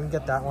 I'm gonna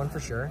get that one for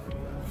sure.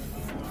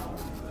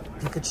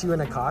 Pikachu in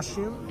a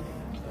costume?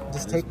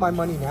 Just take my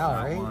money now,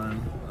 right?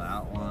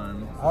 That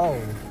one. Oh.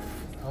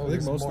 I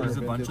think most more. of There's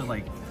a bunch of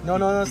like.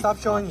 No, stop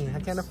showing me. I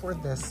can't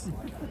afford this.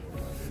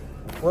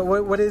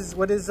 What is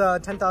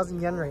 10,000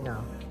 yen right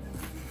now?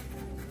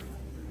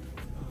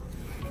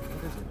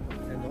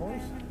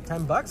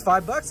 $10? $10?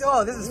 $5?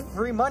 Oh, this is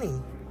free money.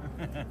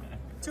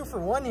 2 for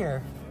 1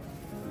 here.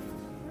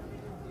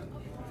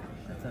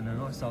 I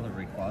know I saw the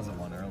Rayquaza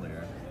one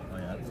earlier. Oh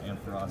yeah,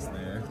 Ampharos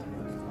there.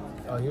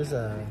 Oh, here's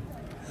a...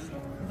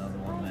 Another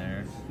one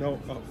there. No,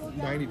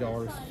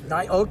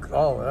 $90.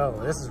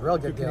 Oh, this is a real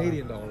good deal.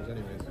 Canadian dollars,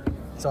 anyways.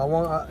 So I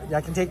won't.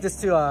 I can take this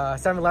to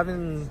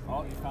 7-Eleven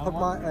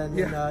Pokemon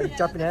and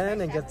jump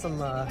in and get some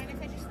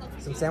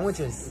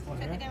sandwiches.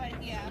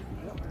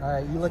 All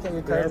right, you look at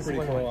your cards. They're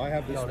pretty cool. I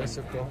have this. Oh, they're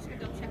so cool.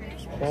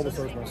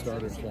 Bulbasaur's my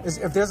starter. So.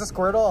 If there's a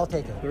Squirtle, I'll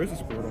take it. There is a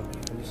Squirtle.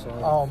 I just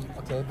saw it.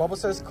 Okay.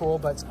 Bulbasaur's cool,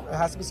 but it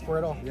has to be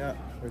Squirtle. Yeah,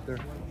 right there.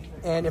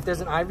 And if there's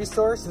an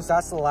Ivysaur, since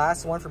that's the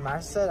last one from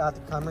Master Set, I have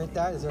to commemorate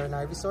that. Is there an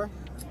Ivysaur?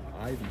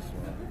 Ivysaur.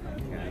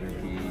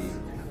 Caterpie,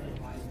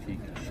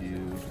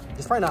 Pikachu.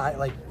 It's probably not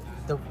like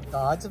the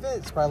odds of it.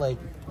 It's probably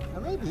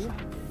like maybe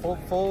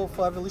full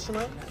evolution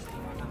line.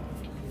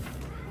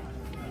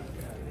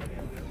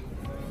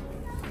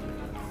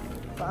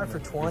 $5 for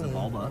 20. There's a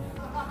Bulba.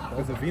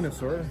 There's a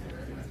Venusaur.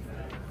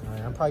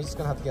 Alright, I'm probably just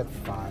gonna have to get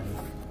 5.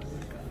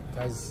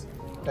 Guys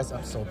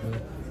upsold me.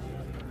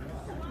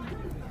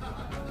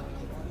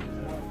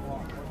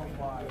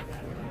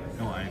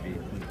 No Ivy.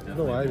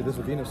 No Ivy. There's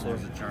a Venusaur.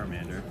 There's a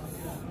Charmander.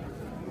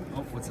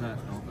 Oh, what's that?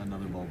 Oh,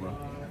 another Bulba.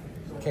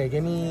 Okay,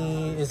 get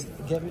me.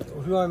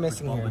 Who am I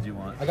missing Which here? Bulba do you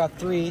want? I got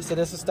 3, so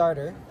this is a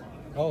starter.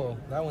 Oh,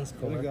 that one's I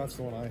cooler. think that's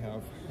the one I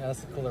have. Yeah,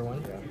 that's the cooler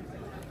one.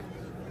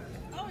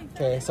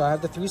 Okay, so I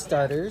have the 3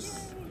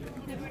 starters.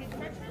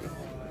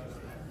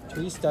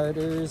 3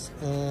 starters,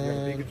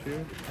 and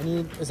I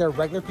need. Is there a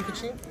regular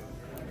Pikachu? Yeah,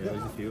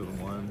 there's a few of them.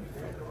 One.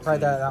 Try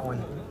that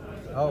one.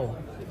 Oh.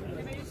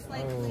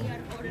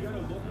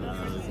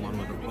 There's one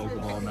with a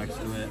Pokeball next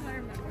to it.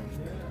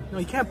 No,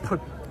 you can't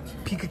put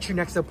Pikachu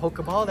next to a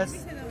Pokeball.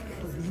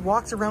 He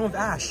walks around with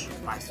Ash.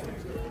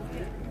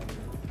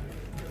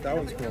 That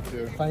one's cool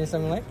too. Find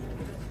something like?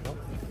 Do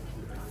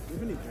you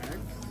have any bags?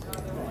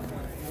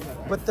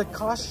 But the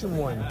costume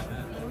one.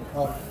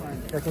 Oh,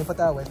 here, can you put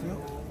that away from me?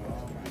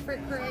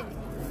 Frick.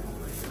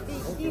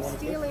 He keeps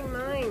stealing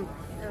mine.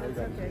 No, it's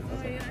okay.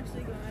 Oh, you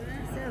actually got it?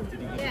 So,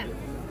 yeah.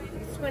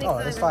 It's 25. Oh,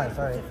 that's 5,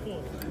 sorry.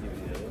 15.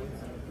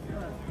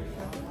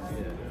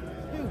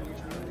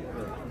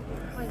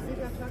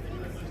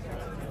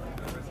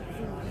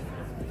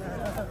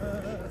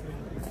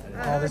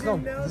 Oh, there's no.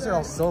 These are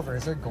all silver.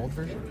 Is there a gold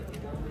version?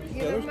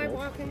 You know my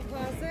walk-in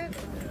closet?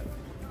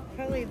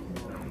 Probably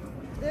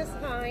this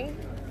high,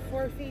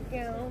 4 feet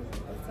down.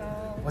 It's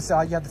all. What's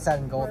the? You have the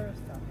satin gold.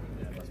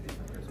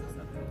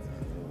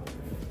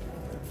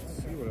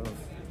 Let's see what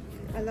else.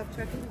 I love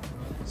trucking.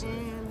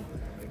 And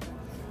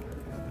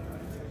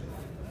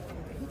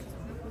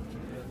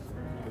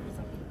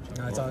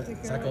No, it's all.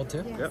 Is that gold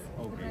too? yes, Yep.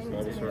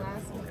 Bulbasaur.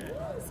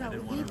 So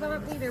he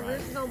bought me the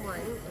original one.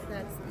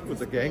 That's.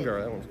 With a Gengar,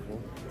 that one's cool.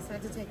 So I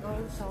had to take all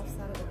the shelves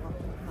out of the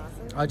walk-in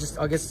closet.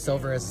 I'll get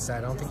silver as a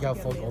set. I don't think you have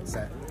a full gold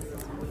set.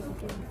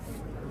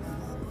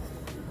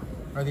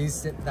 Are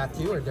these that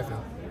too or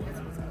different?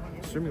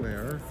 Assuming they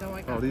are. So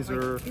I got these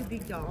like are. 2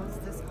 big dolls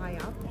this high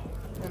up.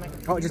 And I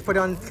got Oh, just put it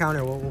on the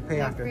counter. We'll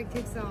pay after. Craig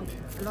takes all.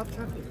 I love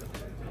trucking.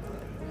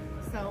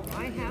 So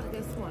I have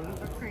this one,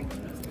 but Craig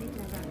keeps taking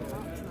that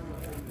box.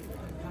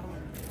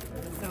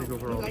 I think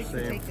those are all the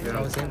same. Yeah,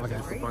 all the same. Okay.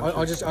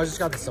 I'll just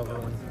grab the silver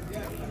one.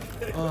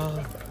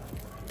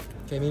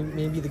 Okay,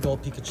 maybe the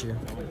gold Pikachu.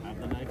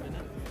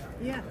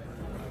 Yeah.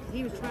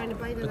 He was trying to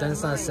bite it. But then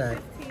it's not a online.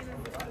 set.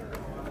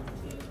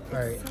 All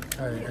right.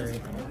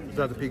 Is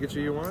that the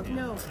Pikachu you want?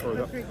 No. Or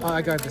that? Oh,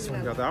 I got this one.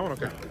 You got that one?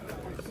 Okay.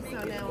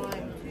 So now I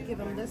give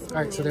him this one.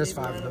 All right, so there's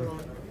and 5 of another them.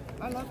 one.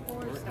 I love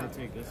 4 I'll stuff.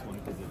 take this one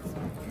because it's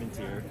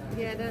mintier.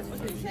 Yeah, that's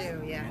true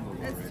too. Yeah.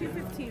 That's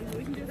 $2.15.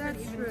 We can do that.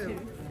 That's true.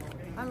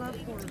 I love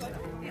 4 stuff.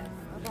 Yeah.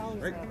 I've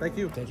always Great. loved Thank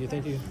you.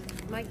 Thank you.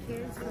 my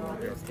kids on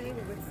Mother's Day,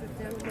 we would sit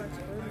down and watch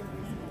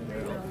movies.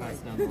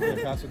 down the line.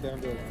 Yeah, pass it down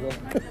to Will.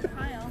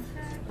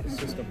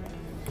 System.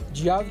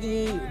 Do you have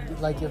the,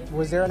 like,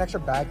 was there an extra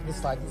bag you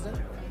could slide these in?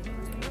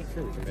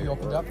 Sure, If you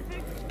opened up?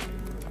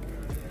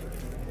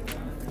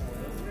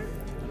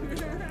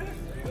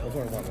 Those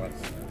only one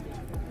less.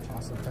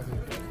 Awesome, thank you.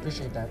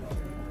 Appreciate that.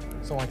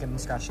 So I can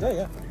scratch it.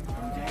 Yeah.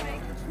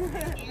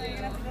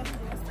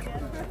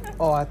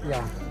 Oh,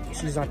 yeah.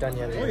 She's not done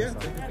yet. Oh, yeah.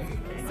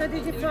 So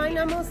did you find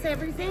almost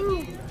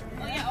everything?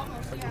 Oh yeah,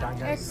 almost. Yeah. Done,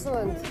 guys.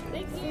 Excellent.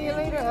 See you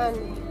later,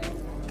 hon.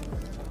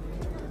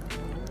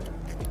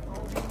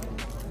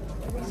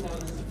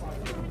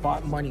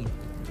 Bought money.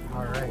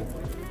 All right.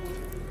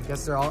 I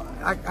guess they're all,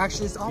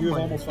 actually it's all You have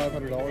money. almost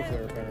 $500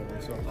 there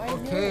apparently. So.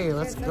 Okay,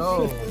 let's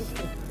go.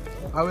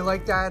 I would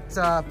like that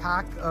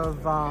pack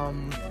of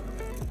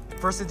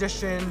first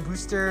edition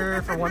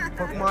booster for one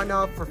Pokemon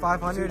now for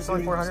 500. It's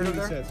only 400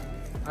 over there.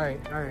 All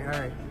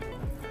right.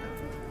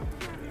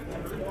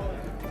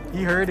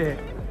 He heard it.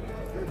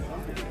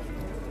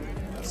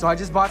 So I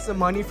just bought some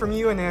money from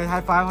you and it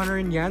had 500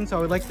 in yen. So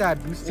I would like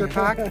that booster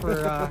pack for.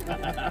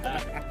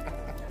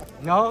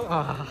 No,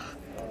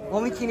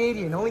 only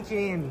Canadian. Only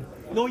Canadian.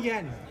 No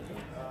yen.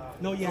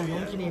 No yen.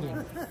 Only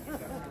Canadian.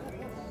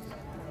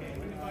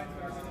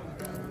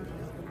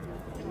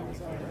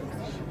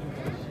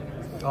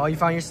 Oh, you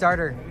found your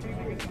starter.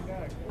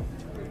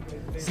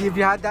 See, if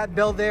you had that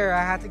bill there,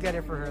 I had to get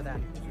it for her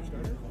then.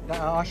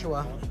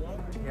 Oshawa.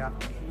 Yeah.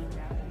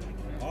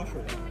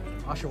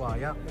 Oshawa,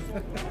 yeah.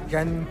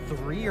 Gen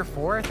 3 or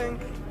 4, I think?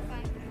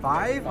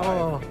 5?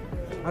 Oh,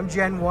 I'm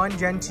Gen 1,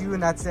 Gen 2,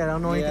 and that's it. I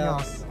don't know anything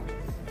else.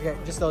 Yeah,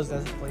 just those,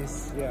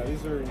 please. Yeah,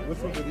 these are, which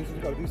ones are these?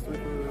 Are these three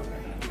for...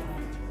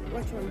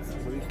 Which ones?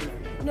 Are these three?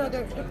 No,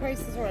 the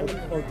prices are on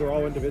them. Oh, they're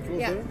all individuals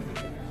Yeah. there?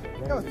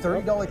 You got a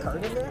 $30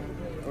 card in there?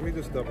 Let me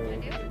just double.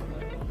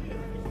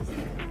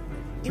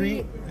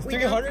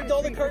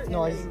 $300 card?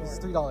 No, it's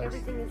 $3.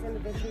 Everything is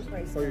individual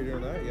prices. Oh, you're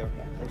doing that? Yeah.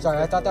 Sorry,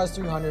 I thought that was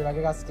 300. I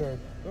got scared.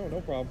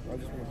 No problem. I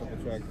just want to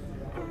double check.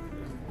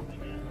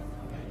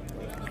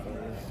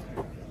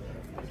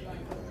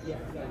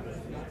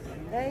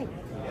 Hey.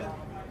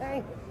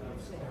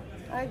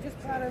 I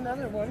just bought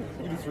another one.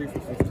 You do 3 for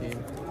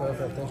 15.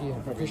 Perfect, thank you.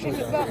 Appreciate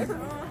that.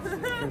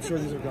 I'm sure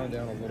these have gone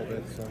down a little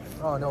bit, so.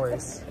 Oh, no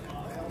worries.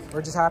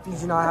 We're just happy you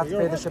do not have to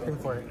pay the shipping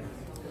for it.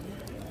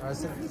 Alright,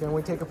 so can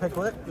we take a pic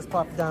with it? Just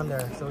pop it down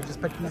there. So we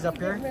just pick these up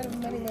here.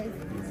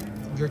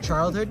 Your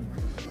childhood?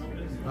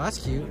 Oh, that's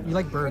cute. You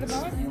like birds.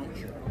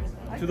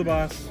 To the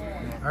boss.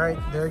 Alright,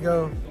 there you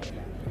go.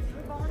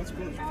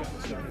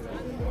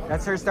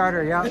 That's her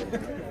starter, yeah.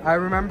 I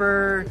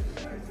remember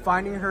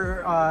finding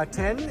her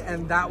tin,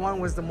 and that one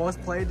was the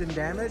most played and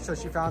damaged, so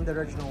she found the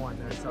original one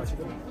there. So she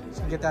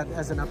can get that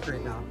as an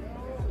upgrade now.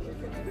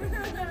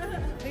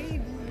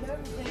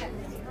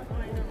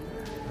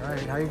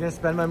 Alright, how are you going to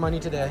spend my money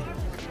today?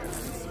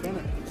 Spend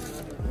it.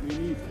 What do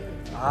you need?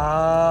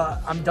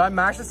 I'm done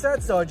master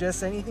set, so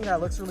just anything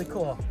that looks really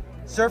cool.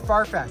 Sir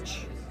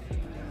Farfetch.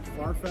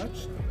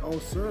 Farfetch? Oh,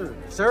 Sir.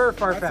 Sir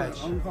Farfetch.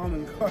 That's an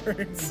uncommon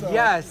card. So.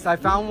 Yes, I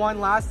found one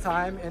last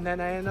time, and then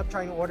I ended up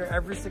trying to order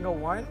every single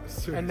one.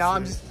 Sir, and now Sir.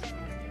 I'm just...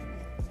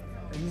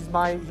 He's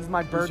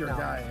my bird your now.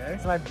 guy, eh?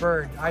 He's my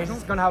bird. I'm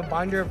just gonna have a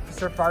binder of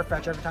Sir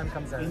Farfetch every time he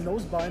comes out. In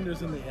those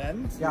binders in the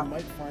end, Yeah. you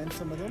might find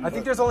some of them. I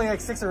think there's only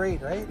like 6 or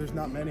 8, right? There's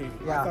not many.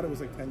 Yeah. I thought it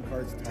was like 10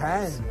 cards.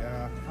 10.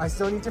 Yeah. I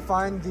still need to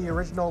find the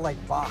original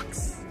like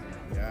box.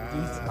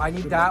 Yeah. I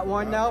need that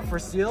one now for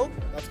sealed.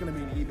 That's gonna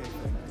be an eBay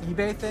thing.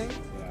 eBay thing.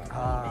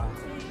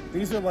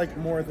 These are like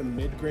more the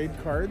mid-grade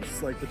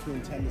cards, like between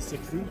 10 to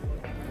 60.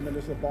 And then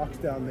there's a box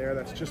down there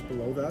that's just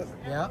below that.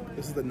 Yeah.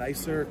 This is the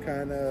nicer,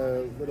 kind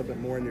of a little bit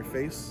more in your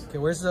face. Okay,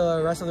 where's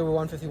the rest of the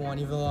 151,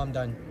 even though I'm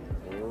done?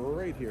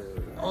 Right here.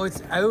 Oh,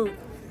 it's out.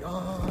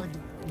 Oh,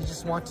 you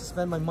just want to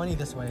spend my money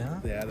this way, huh?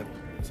 Yeah,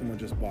 someone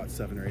just bought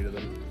 7 or 8 of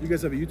them. You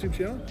guys have a YouTube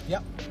channel?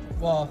 Yep.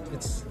 Well,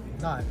 it's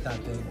not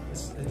that big.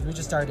 We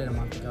just started a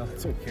month ago.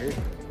 It's okay.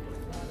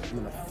 I'm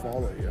gonna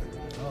follow you.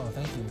 Oh,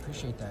 thank you.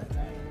 Appreciate that.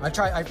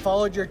 I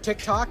followed your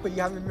TikTok, but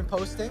you haven't been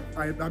posting.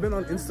 I've been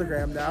on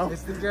Instagram now.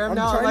 Instagram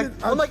now?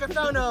 I'm like, I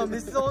found him.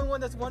 This is the only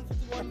one that's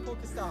 151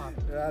 Pokestop.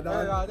 Yeah,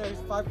 no, there's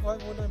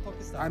 519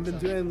 Pokestop. I've been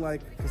doing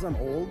like, because I'm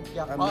old.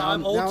 Yeah,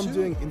 I'm old too. I'm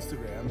doing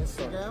Instagram.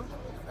 Instagram?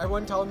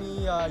 Everyone told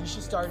me you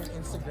should start an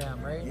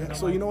Instagram, right? Yeah,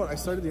 so you know what? I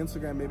started the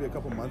Instagram maybe a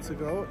couple months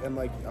ago, and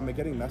like I'm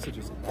getting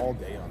messages all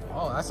day on it.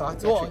 Oh, that's awesome.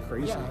 It's actually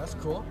crazy. Yeah, that's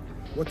cool.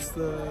 What's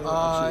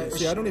the?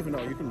 See, I don't even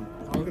know. You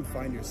can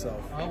find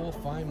yourself. I will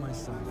find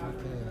myself.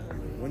 Okay.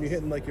 When you're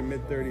hitting like your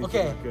mid-30s,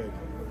 okay. you're not good.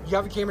 You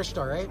have a Cambridge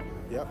store, right?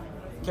 Yep.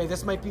 Okay,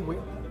 this might be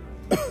weird.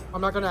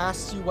 I'm not gonna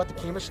ask you what the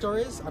Cambridge store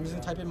is. I'm just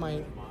gonna type in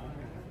my.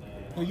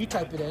 No, you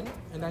type it in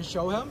and then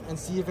show him and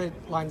see if it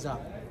lines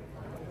up.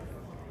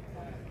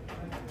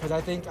 Because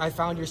I think I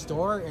found your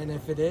store, and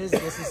if it is,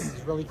 this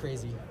is really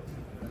crazy.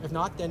 If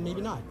not, then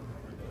maybe not.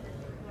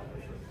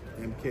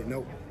 MK,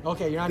 nope.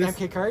 Okay, you're not on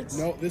MK cards?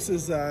 No, this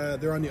is,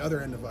 they're on the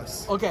other end of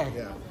us. Okay.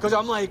 Yeah. Because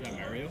I'm like...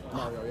 Mario?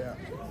 Mario, yeah.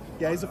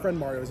 Yeah, he's a friend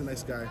Mario. He's a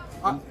nice guy.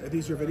 Are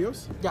these your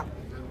videos? Yeah.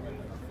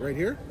 Right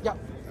here? Yeah. All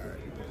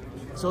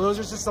right. So those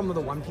are just some of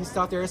the One Piece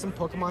stuff. There is some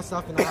Pokemon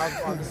stuff, and I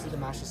have obviously the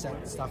Master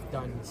Set stuff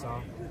done.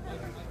 So,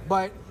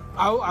 but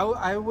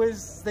I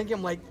was thinking,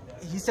 I'm like,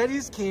 he said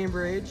he's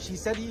Cambridge. He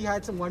said he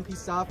had some One Piece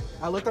stuff.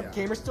 I looked up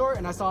Cambridge store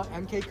and I saw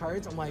MK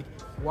cards. I'm like,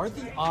 what are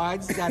the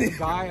odds that the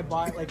guy I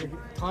bought like a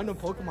ton of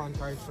Pokemon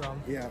cards from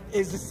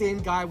is the same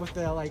guy with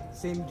the like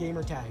same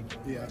gamer tag?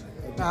 Yeah.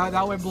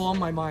 That would blow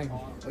my mind.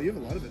 Oh, you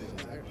have a lot of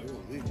videos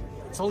actually.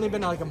 It's only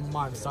been like a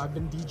month, so I've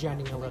been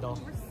degenning a little.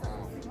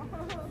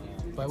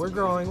 But we're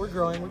growing, we're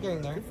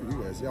getting there. Good for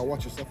you guys. Yeah, I'll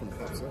watch your stuff when it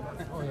pops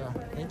up. Oh yeah,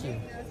 thank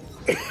you.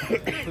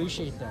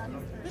 Appreciate that.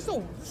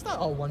 It's not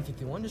all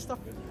 151, there's stuff.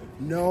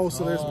 No,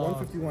 so there's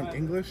 151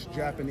 English,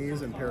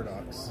 Japanese, and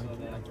Paradox.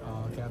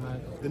 Oh, okay, I'm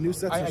not. The new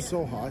sets are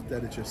so hot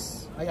that it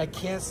just... I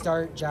can't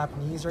start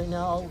Japanese right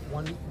now.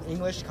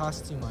 English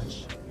costs too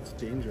much. It's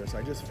dangerous.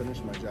 I just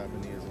finished my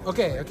Japanese.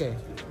 Okay, okay.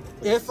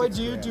 If I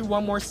do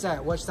one more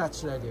set, what set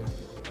should I do?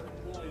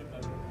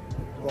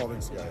 Evolving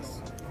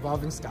Skies.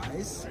 Evolving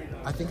Skies?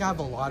 I think I have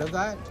a lot of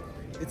that.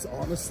 It's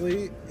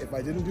honestly, if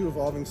I didn't do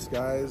Evolving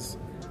Skies...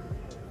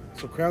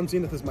 So Crown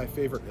Zenith is my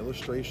favorite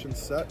illustration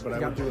set, but I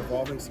would do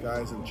Evolving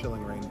Skies and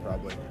Chilling Reign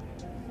probably.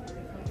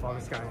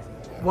 Evolving Skies.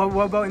 What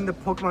about in the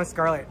Pokemon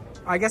Scarlet?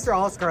 I guess they're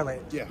all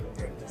Scarlet. Yeah.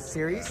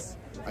 Series?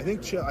 I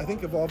think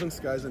Evolving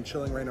Skies and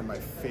Chilling Reign are my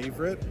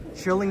favorite.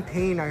 Chilling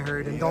Pain, I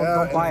heard, and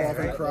don't buy it.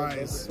 Right?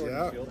 Cries.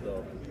 Yeah.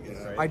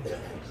 I... They're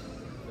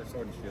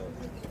Sword and Shield.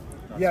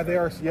 Yeah, they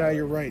are. Yeah,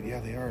 you're right. Yeah,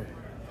 they are.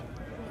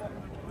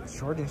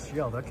 Sword and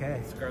Shield,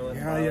 okay. Scarlet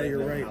Violet, yeah,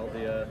 you're right.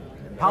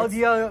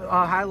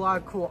 Paldea had a lot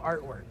of cool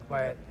artwork,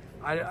 but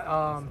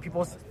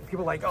people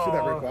like, oh, see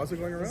that Rayquaza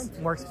going around? It's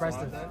more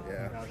expressive.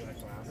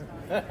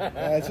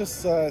 Yeah. It's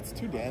just it's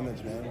too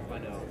damaged, man. I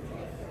know.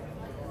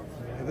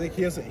 I think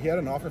he had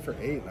an offer for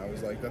 8, and I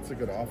was like, that's a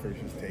good offer. You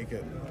should just take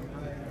it.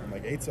 I'm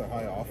like, 8's a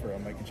high offer.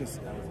 I'm like, it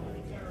just.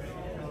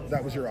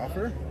 That was your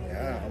offer?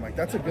 Yeah. I'm like,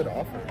 that's a good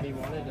offer. He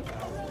wanted a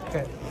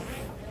okay.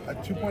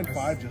 At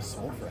 2.5 just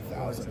sold for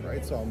 1,000,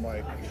 right? So I'm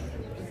like.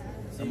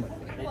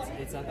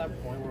 It's at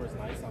that point where it's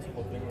nice. I was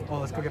hoping. Oh,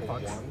 let's go get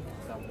Fox.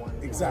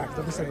 Exactly.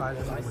 Don't be so bad.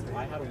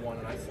 I had a 1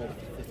 and I sold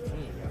it for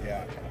 15.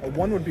 Yeah, a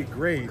 1 would be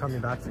great. Coming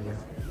back for you.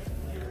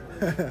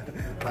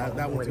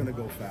 that one's gonna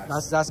go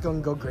fast. That's gonna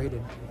go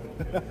graded.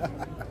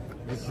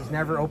 It's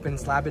never open.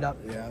 Slab it up.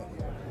 Yeah.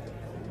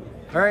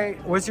 All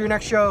right. What's your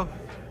next show?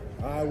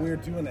 We're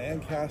doing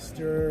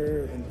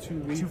Ancaster in 2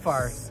 weeks. Too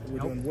far. We're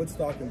doing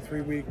Woodstock in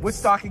 3 weeks.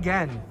 Woodstock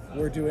again.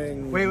 We're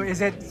doing. Wait,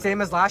 is it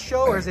same as last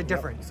show or is it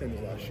different? Yep, same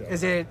as last show.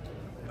 Is it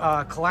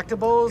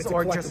collectibles it's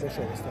or a collectible just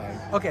show this time?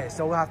 Okay,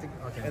 so we'll have to.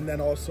 Okay. And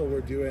then also we're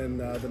doing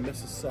the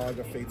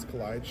Mississauga Fates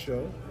Collide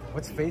show.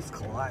 What's Fates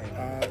Collide?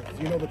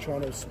 Do you know the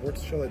Toronto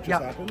sports show that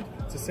just happened?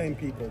 It's the same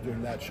people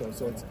doing that show,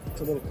 so it's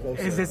a little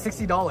closer. Is it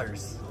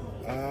 $60?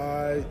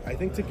 I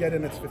think to get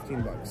in it's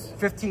 $15.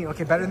 15,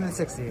 okay, better than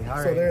 60. All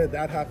right. So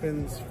that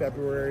happens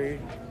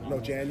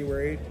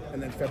January,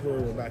 and then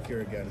February we're back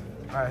here again.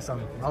 All right, so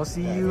I'll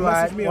see you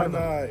message me on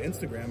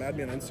Instagram. Add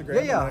me on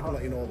Instagram. Yeah. And I can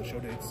let you know all the show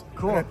dates.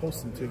 Cool. And I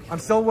post them too. I'm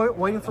still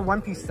waiting for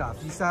One Piece stuff.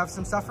 You still have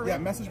some stuff for me? Yeah,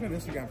 message me on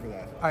Instagram for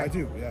that. All right. I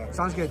do. Yeah.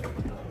 Sounds good.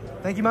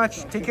 Thank you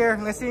much. Take care.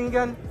 Nice seeing you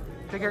again.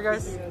 Take care,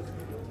 guys.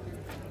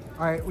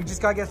 All right, we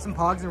just gotta get some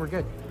Pogs and we're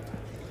good.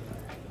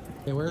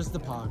 Okay, where's the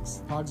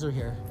Pogs? Pogs are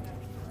here.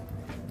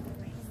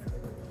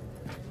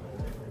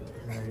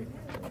 All right.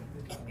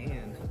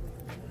 And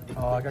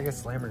oh, I gotta get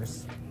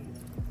Slammers.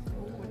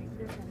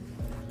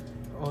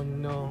 Oh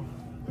no.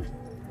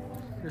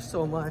 There's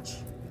so much.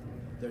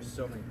 There's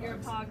so many. You're a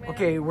Pog man.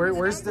 Okay,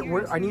 where's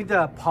the? I need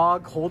the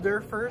Pog holder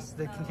first.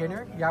 The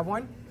container. You have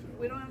one?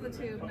 We don't have the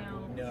tube now.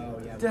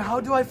 No, yeah. Then how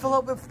do I fill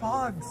up with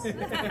Pogs?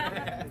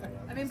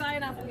 I mean, buy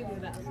enough we do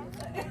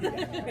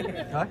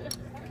that. Huh?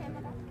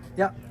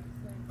 Yeah.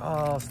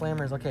 Oh,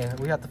 Slammers. Okay,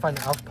 we have to find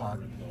the Elf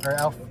Pog. Or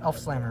Elf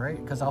Slammer, right?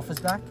 Because Elf is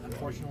back?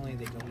 Unfortunately,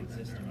 they don't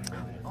exist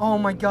anymore. Oh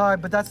my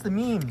god, but that's the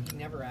meme. He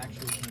never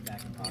actually came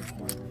back in Pog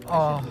form.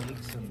 Oh. I should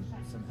make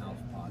some Elf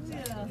Pods,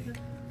 actually.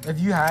 If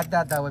you had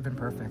that, that would have been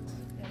perfect.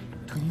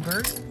 Tweety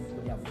Bird?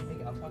 Yeah, we can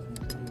make Elf Pods and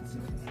put it in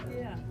sequence.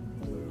 Yeah.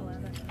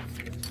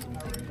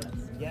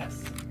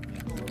 Yes.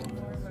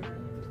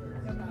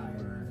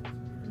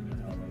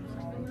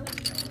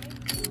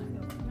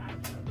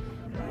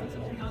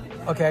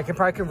 Okay, I can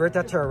probably convert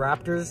that to a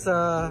Raptors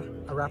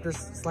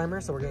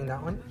Slammer, so we're getting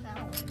that one.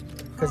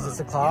 Because it's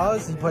the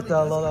claws, you put the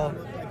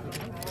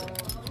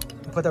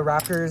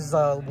Raptors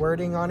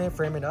wording on it,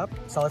 frame it up,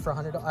 sell it for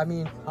 $100. I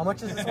mean, how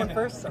much is this one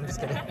first? I'm just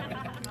kidding.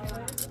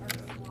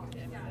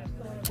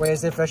 Wait,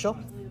 is it official?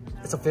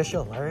 It's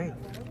official, all right.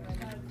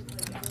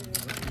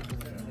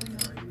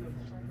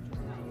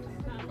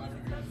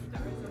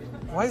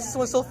 Why is this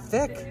one so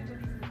thick?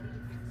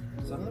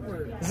 Some of them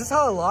were... Is this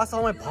how I lost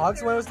all my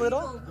Pogs when I was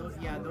little?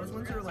 Yeah, those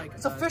ones are like...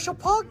 It's official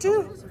Pog,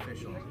 too! It's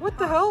official. What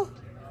the hell?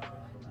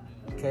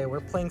 Okay, we're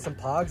playing some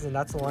Pogs, and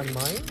that's one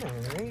mine.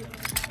 Alright.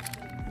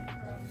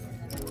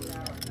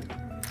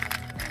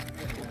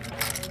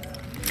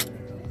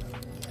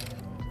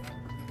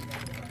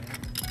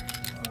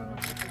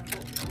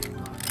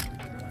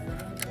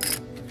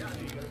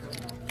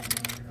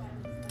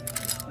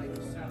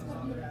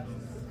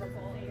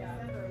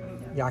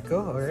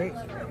 Yakko, alright.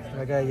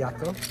 I got a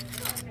Yakko.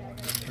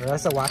 Or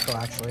that's a Wacko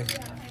actually.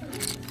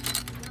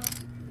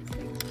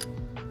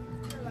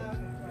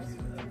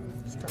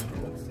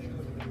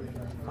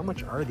 How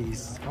much are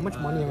these? How much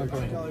money am I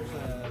paying?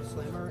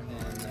 Slammer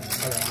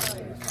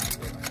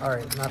and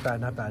Alright, not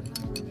bad, not bad.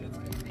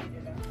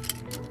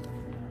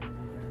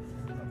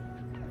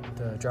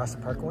 The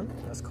Jurassic Park one,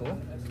 that's cool.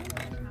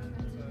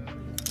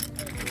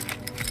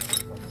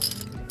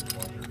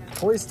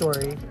 Toy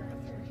Story,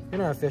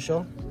 you're not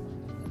official.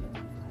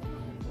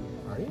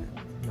 Are you?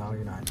 No,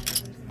 you're not.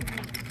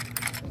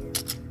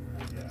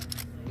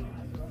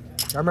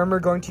 I remember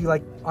going to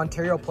like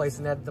Ontario Place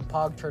and they had the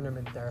Pog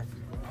tournament there.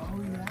 Oh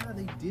yeah,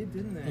 they did,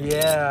 didn't they?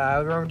 Yeah, I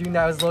remember doing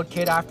that as a little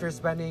kid after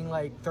spending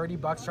like 30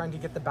 bucks trying to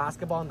get the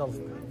basketball in the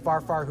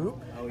far, far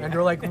hoop. Oh, yeah. And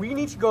they're like, we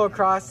need to go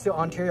across to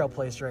Ontario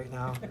Place right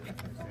now.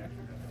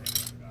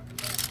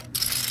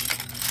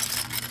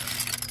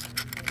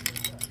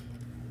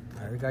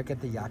 Alright, we gotta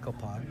get the Yakko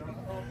Pog.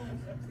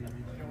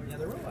 Yeah,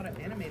 there were a lot of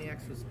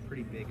Animaniacs was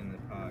pretty big in the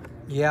Pog.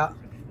 Yeah.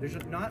 There's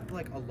not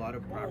like a lot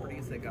of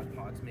properties that got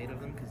Pogs made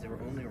of them because they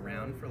were only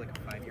around for like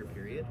a 5-year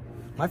period.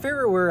 My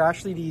favorite were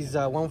actually these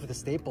one with the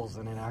staples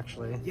in it,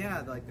 actually.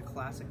 Yeah, like the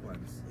classic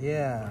ones.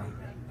 Yeah.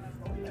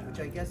 Which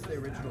I guess the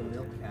original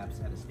milk caps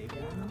had a staple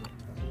in them,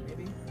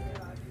 maybe?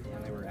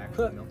 And they were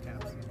actual milk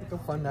caps. Look how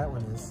fun that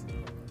one is.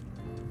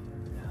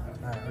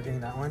 Alright, we're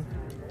getting that one.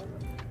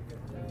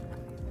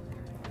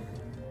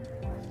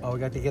 Oh, we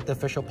got to get the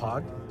official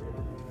Pog.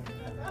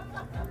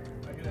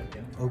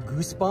 Oh,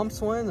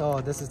 Goosebumps one? Oh,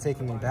 this is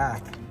taking me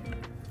back.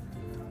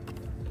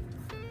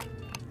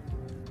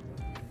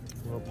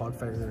 A little Pog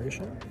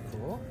Federation.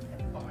 Cool.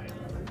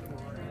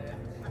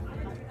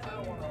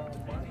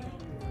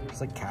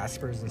 It's like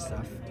Caspers and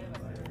stuff.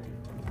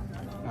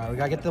 Alright, we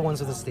gotta get the ones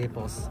with the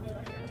staples.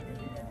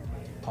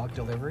 Pog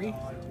Delivery.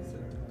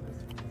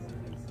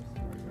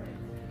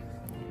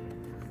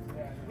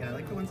 Yeah, I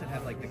like the ones that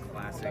have like the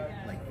classic,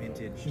 like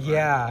vintage.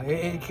 Yeah,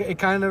 it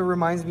kind of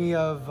reminds me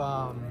of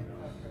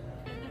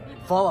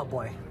Fall Out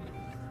Boy.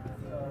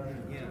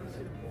 Yeah.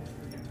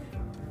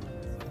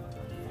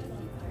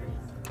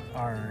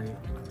 Alright.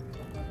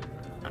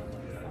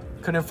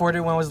 Couldn't afford it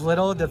when I was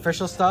little, the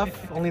official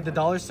stuff, only the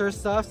dollar store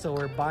stuff, so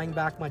we're buying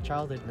back my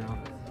childhood now.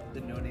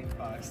 The no-name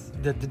Pogs.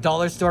 The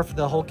dollar store for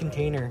the whole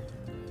container.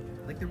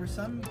 Like there were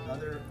some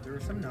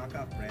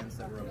knockoff brands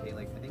that were okay.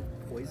 Like I think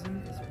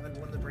Poison is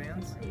one of the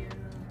brands.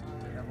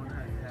 That one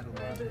had a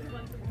lot. There's a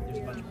bunch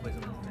of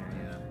Poison ones in there.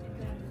 Yeah.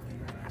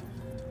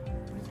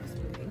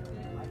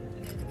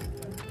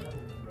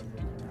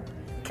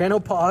 Cano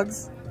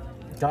Pogs,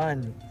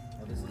 done.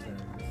 Oh, this is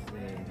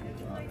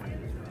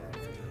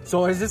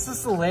So is this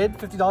just a lid?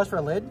 $50 for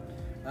a lid?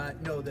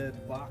 No, the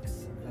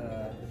box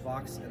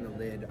and the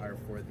lid are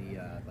for the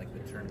like the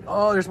tournament.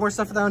 Oh, there's more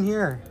stuff down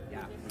here.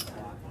 Yeah.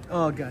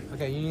 Oh, good.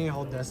 Okay, you need to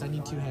hold this. I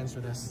need 2 hands for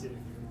this.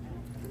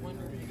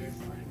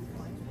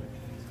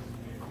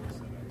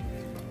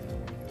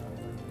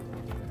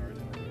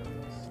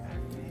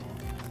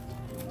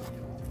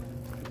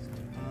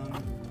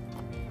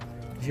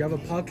 Do you have a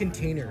Pog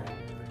container?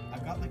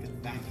 I've got like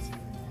 1,000.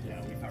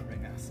 Yeah, we have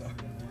right now. So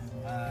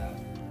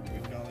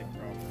we've got like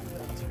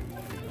probably 2.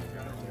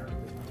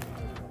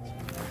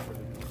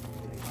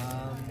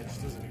 It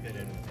just doesn't fit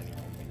in with anything.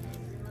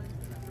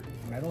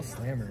 Metal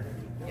Slammer.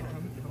 Yeah, how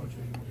much?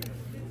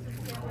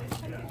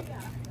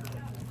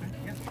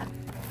 Yeah, sure.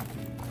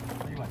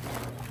 Pretty much.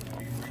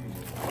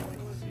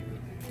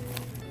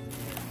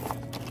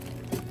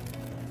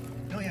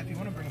 No, yeah, if you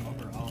want to bring them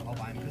over, I'll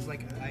buy them. Because,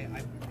 like, I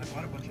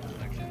bought a bunch of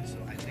collections, so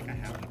I think I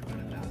have like about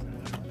 1,000.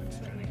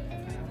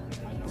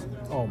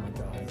 Oh my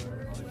god.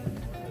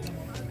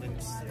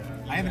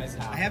 I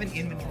haven't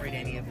inventoried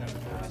any of them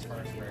as far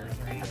as rares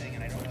or anything,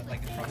 and I don't know,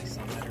 like, it's probably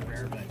some that are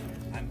rare, but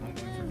I'm going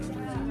for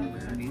numbers and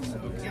rarities, so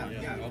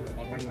yeah,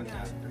 I'll bring them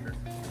down for sure.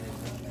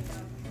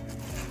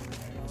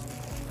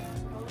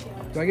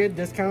 Do I get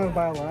discounted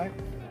by a lot?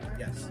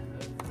 Yes.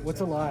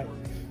 What's a lot?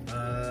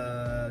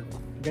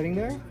 Getting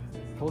there?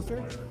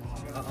 Closer?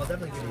 I'll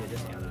definitely give you a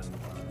discount on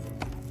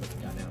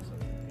now, so.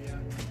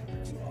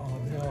 Oh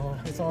no,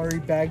 it's already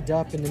bagged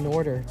up and in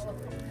order.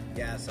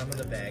 Yeah, some of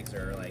the bags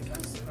are like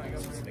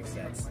specific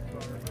sets.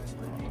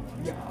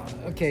 Yeah.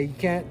 Okay, you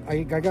can't.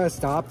 I gotta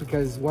stop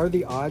because what are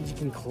the odds you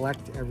can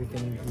collect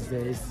everything these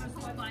days?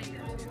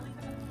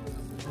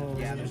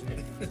 Yeah,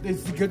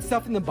 is the good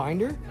stuff in the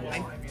binder? I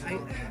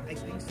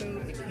think so.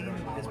 It came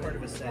as part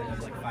of a set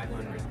of like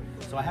 500.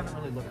 So I haven't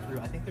really looked through.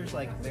 I think there's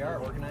like they are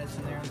organized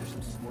in there. There's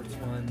some sports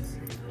ones.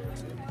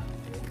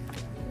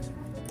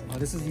 Oh,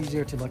 this is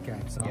easier to look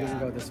at, so I'm gonna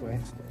go this way.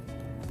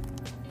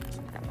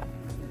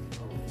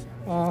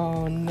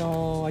 Oh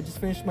no, I just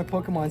finished my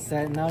Pokemon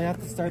set and now I have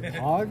to start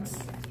Pogs?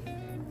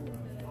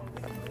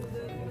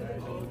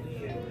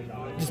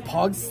 Just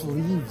Pog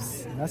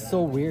sleeves. That's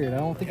so weird. I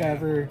don't think I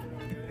ever...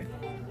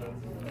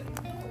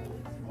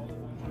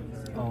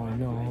 Oh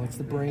no, it's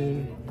the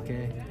brain.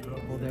 Okay,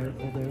 hold out,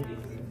 hold out.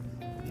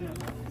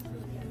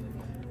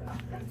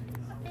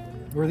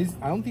 Were these...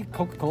 I don't think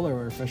Coca-Cola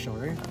were official,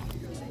 right? I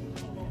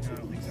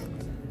don't think so.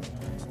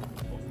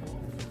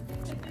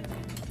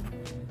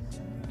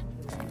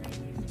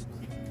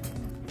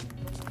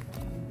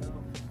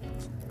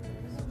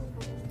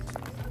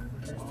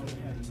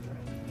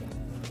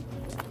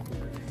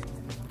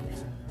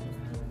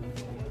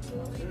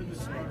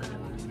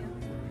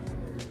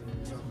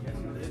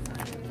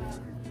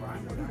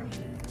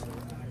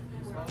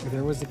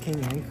 There was the king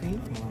and queen.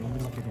 Hold on, let me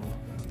look at them.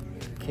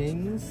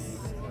 Kings.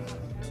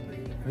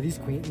 Are these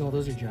queens? No,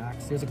 those are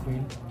jacks. Here's a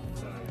queen.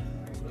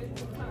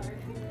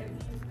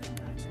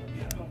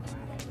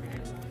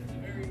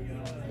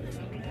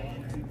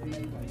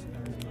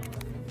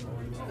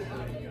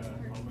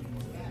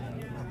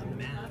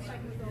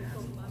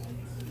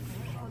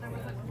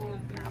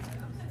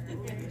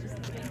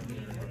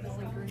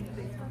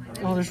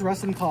 Oh, there's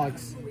Rustin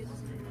cogs.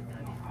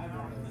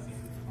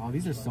 Oh,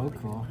 these are so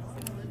cool.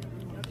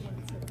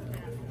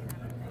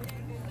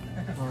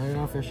 Oh, they're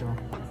not official.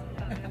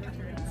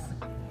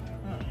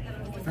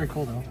 Very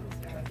cool though.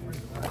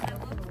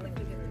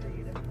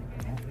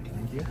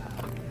 Thank you.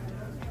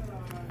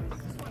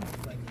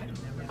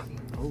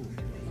 Oh.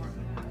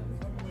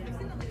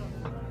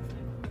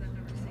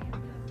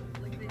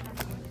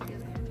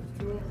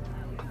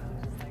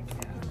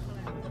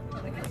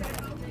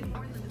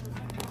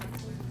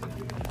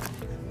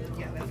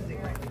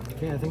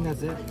 Okay, I think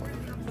that's it.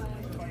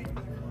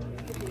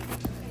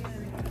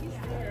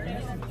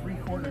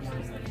 3/4.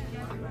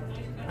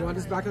 You want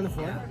this back on the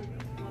floor?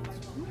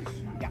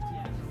 Yeah.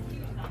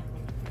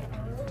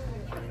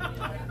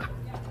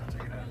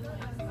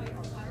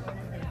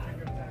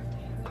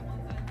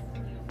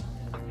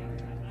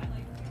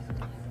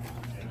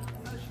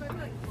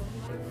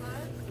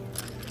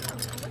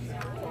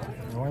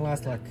 One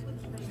last look.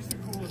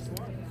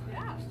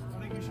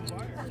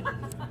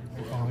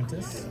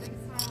 Pocahontas.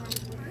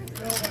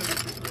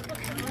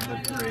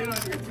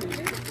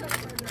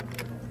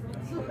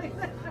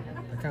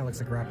 That kind of looks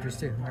like Raptors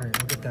too. All right,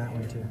 we'll get that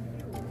one too.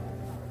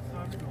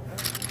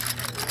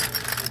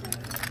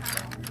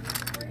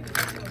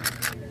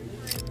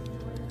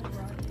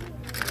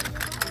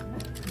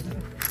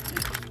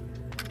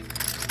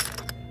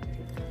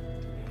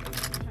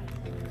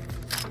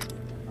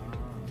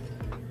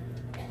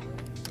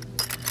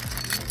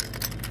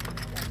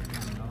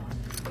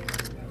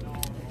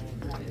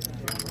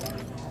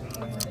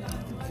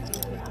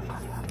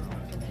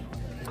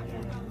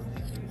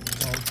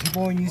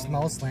 People use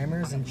mouse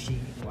slammers and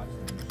cheat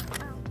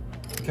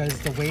because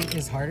the weight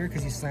is harder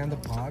because you slam the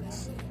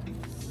pogs.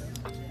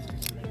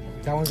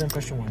 That one's an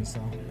official one, so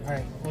all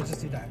right, we'll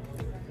just do that.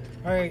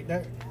 All right,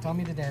 tell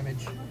me the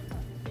damage.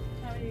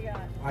 How many you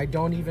got? I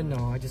don't even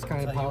know. I just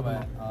kind of piled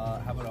them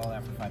up. How about all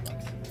that for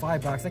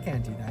 $5? $5? I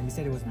can't do that. You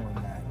said it was more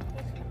than that.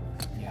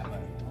 Yeah,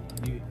 but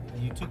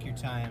you took your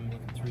time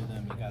looking through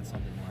them. You got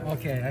something more.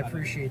 Okay, I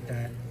appreciate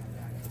that.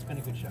 It's been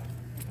a good show.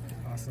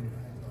 Awesome.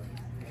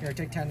 Here,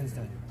 take 10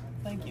 instead.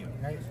 Thank you.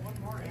 Right.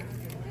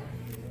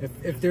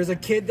 If there's a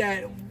kid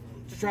that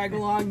drag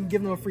along,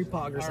 give them a free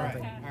pog or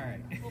something. All right.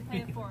 We'll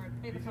pay it forward.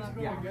 Pay the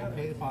pog. Yeah,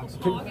 pay the pogs.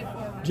 Do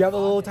you have a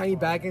little tiny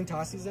bag and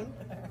toss these in?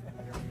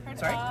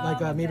 Sorry?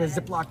 Like maybe a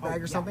Ziploc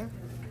bag or something?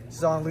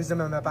 So I'll lose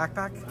them in my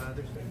backpack?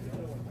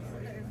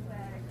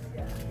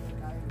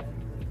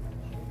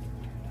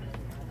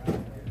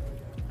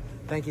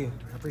 Thank you.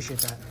 I appreciate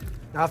that.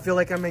 Now I feel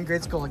like I'm in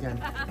grade school again.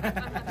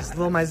 Just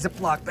my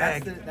Ziploc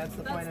bag. That's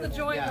the point. That's the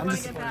joy of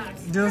running it back.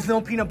 There's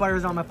no peanut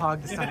butters on my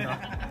pog this time though.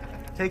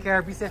 Take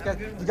care. Be safe, guys.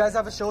 You guys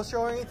have a show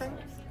or anything?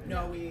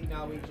 No, we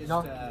just...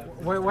 No?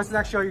 What's the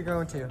next show you're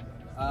going to?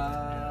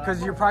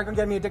 Because you're probably going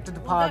to get me addicted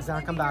to pogs and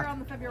I'll come back. On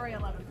the February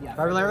 11th. Yeah,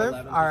 February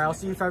 11th? Alright, I'll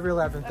see you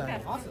February 11th then.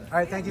 Okay. Awesome.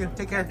 Alright, thank you.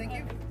 Take care. Thank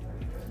you.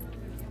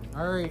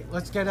 Alright,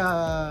 let's get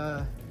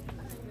out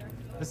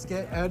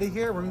of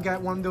here. We're going to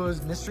get one of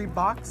those mystery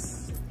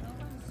box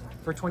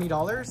for $20.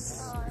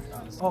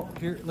 Oh,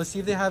 here, let's see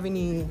if they have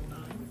any... Do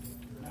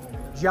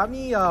you have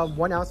any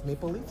 1 ounce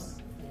maple leaves?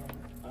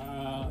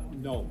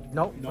 No.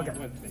 No? Not Okay.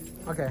 with me.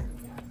 Okay.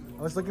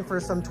 I was looking for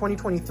some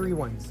 2023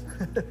 ones.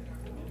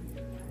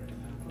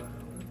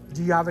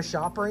 Do you have a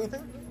shop or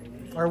anything?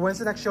 Or when's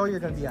the next show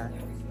you're going to be at?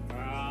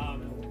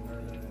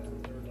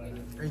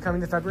 Are you coming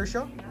to the February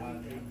show?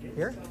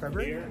 Here?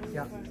 February? Here?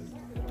 Yeah.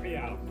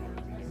 Yeah.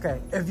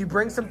 Okay. If you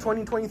bring some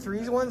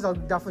 2023 ones, I'll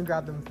definitely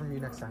grab them from you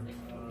next time.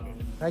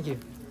 Thank you.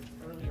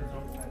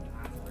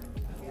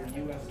 The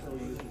U.S. still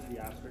uses the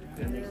asterisk,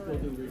 and they still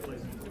do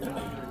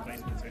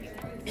replacements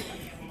anyway.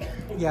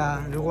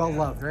 Yeah, they're well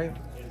loved, right?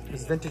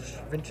 It's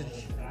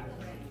vintage.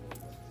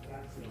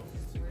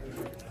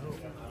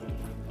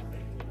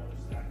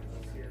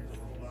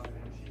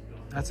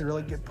 That's a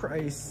really good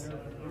price.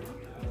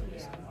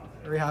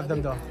 We have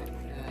them though.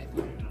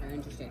 Very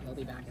interesting. He'll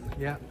be back in there.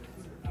 Yeah.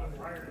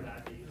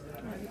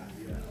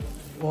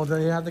 Well,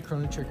 they have the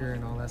Chrono Trigger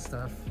and all that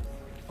stuff.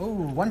 Oh,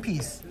 One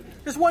Piece.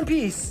 Just One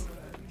Piece.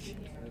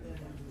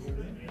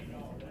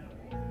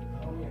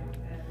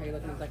 Are you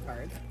looking at the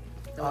cards?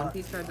 The One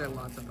Piece cards are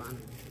lots of fun.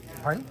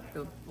 Pardon?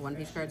 The One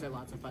Piece cards are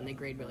lots of fun. They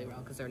grade really well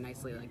because they're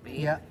nicely like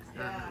made. Yeah.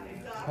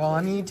 Well,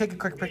 let me take a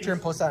quick picture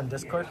and post that on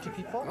Discord to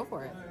people. Go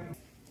for it.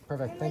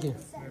 Perfect. Thank you.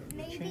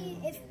 Maybe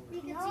if we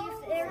can see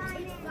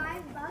if it's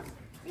 $5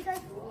 because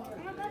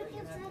I'm about to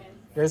get some.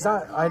 There's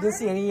not. I didn't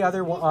see any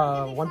other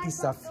One Piece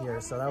stuff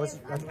here, so that was.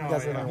 I think you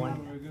guys are the only one.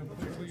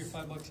 Put your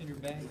 $5 in your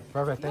bag.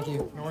 Perfect. Thank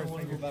you. No worries.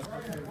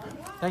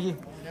 Thank you.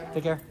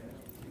 Take care.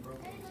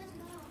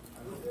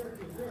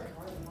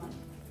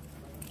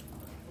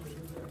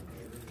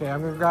 Okay,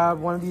 I'm gonna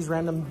grab one of these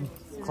random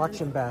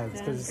collection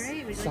bags because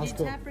Great. We sounds do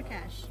cool. tap or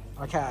cash.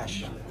 Or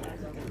cash.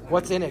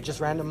 What's in it?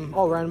 Just random?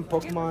 Oh, random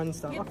Pokemon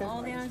stuff. Yep, Okay.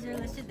 all the items are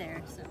listed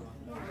there. So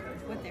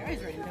what there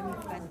is random,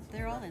 but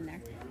they're all in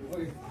there.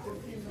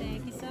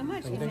 Thank you so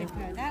much. You can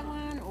try that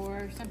one,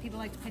 or some people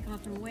like to pick them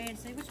up and weigh and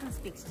say which one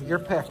speaks to you. Your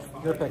pick.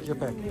 Your pick. Your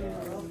pick.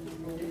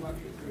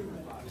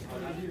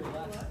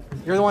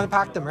 You're the one that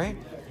packed them, right?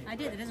 I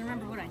did. It doesn't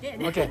remember what I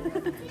did. Okay.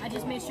 I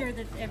just made sure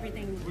that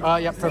everything.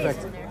 Yep, stays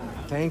perfect. in there.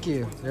 Thank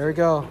you. There we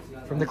go.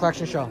 From the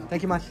collection show.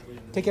 Thank you much.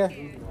 Take care.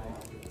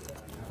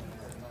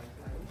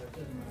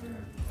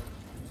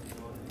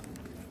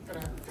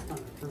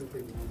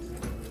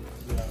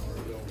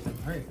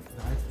 All right,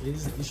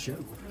 is the show.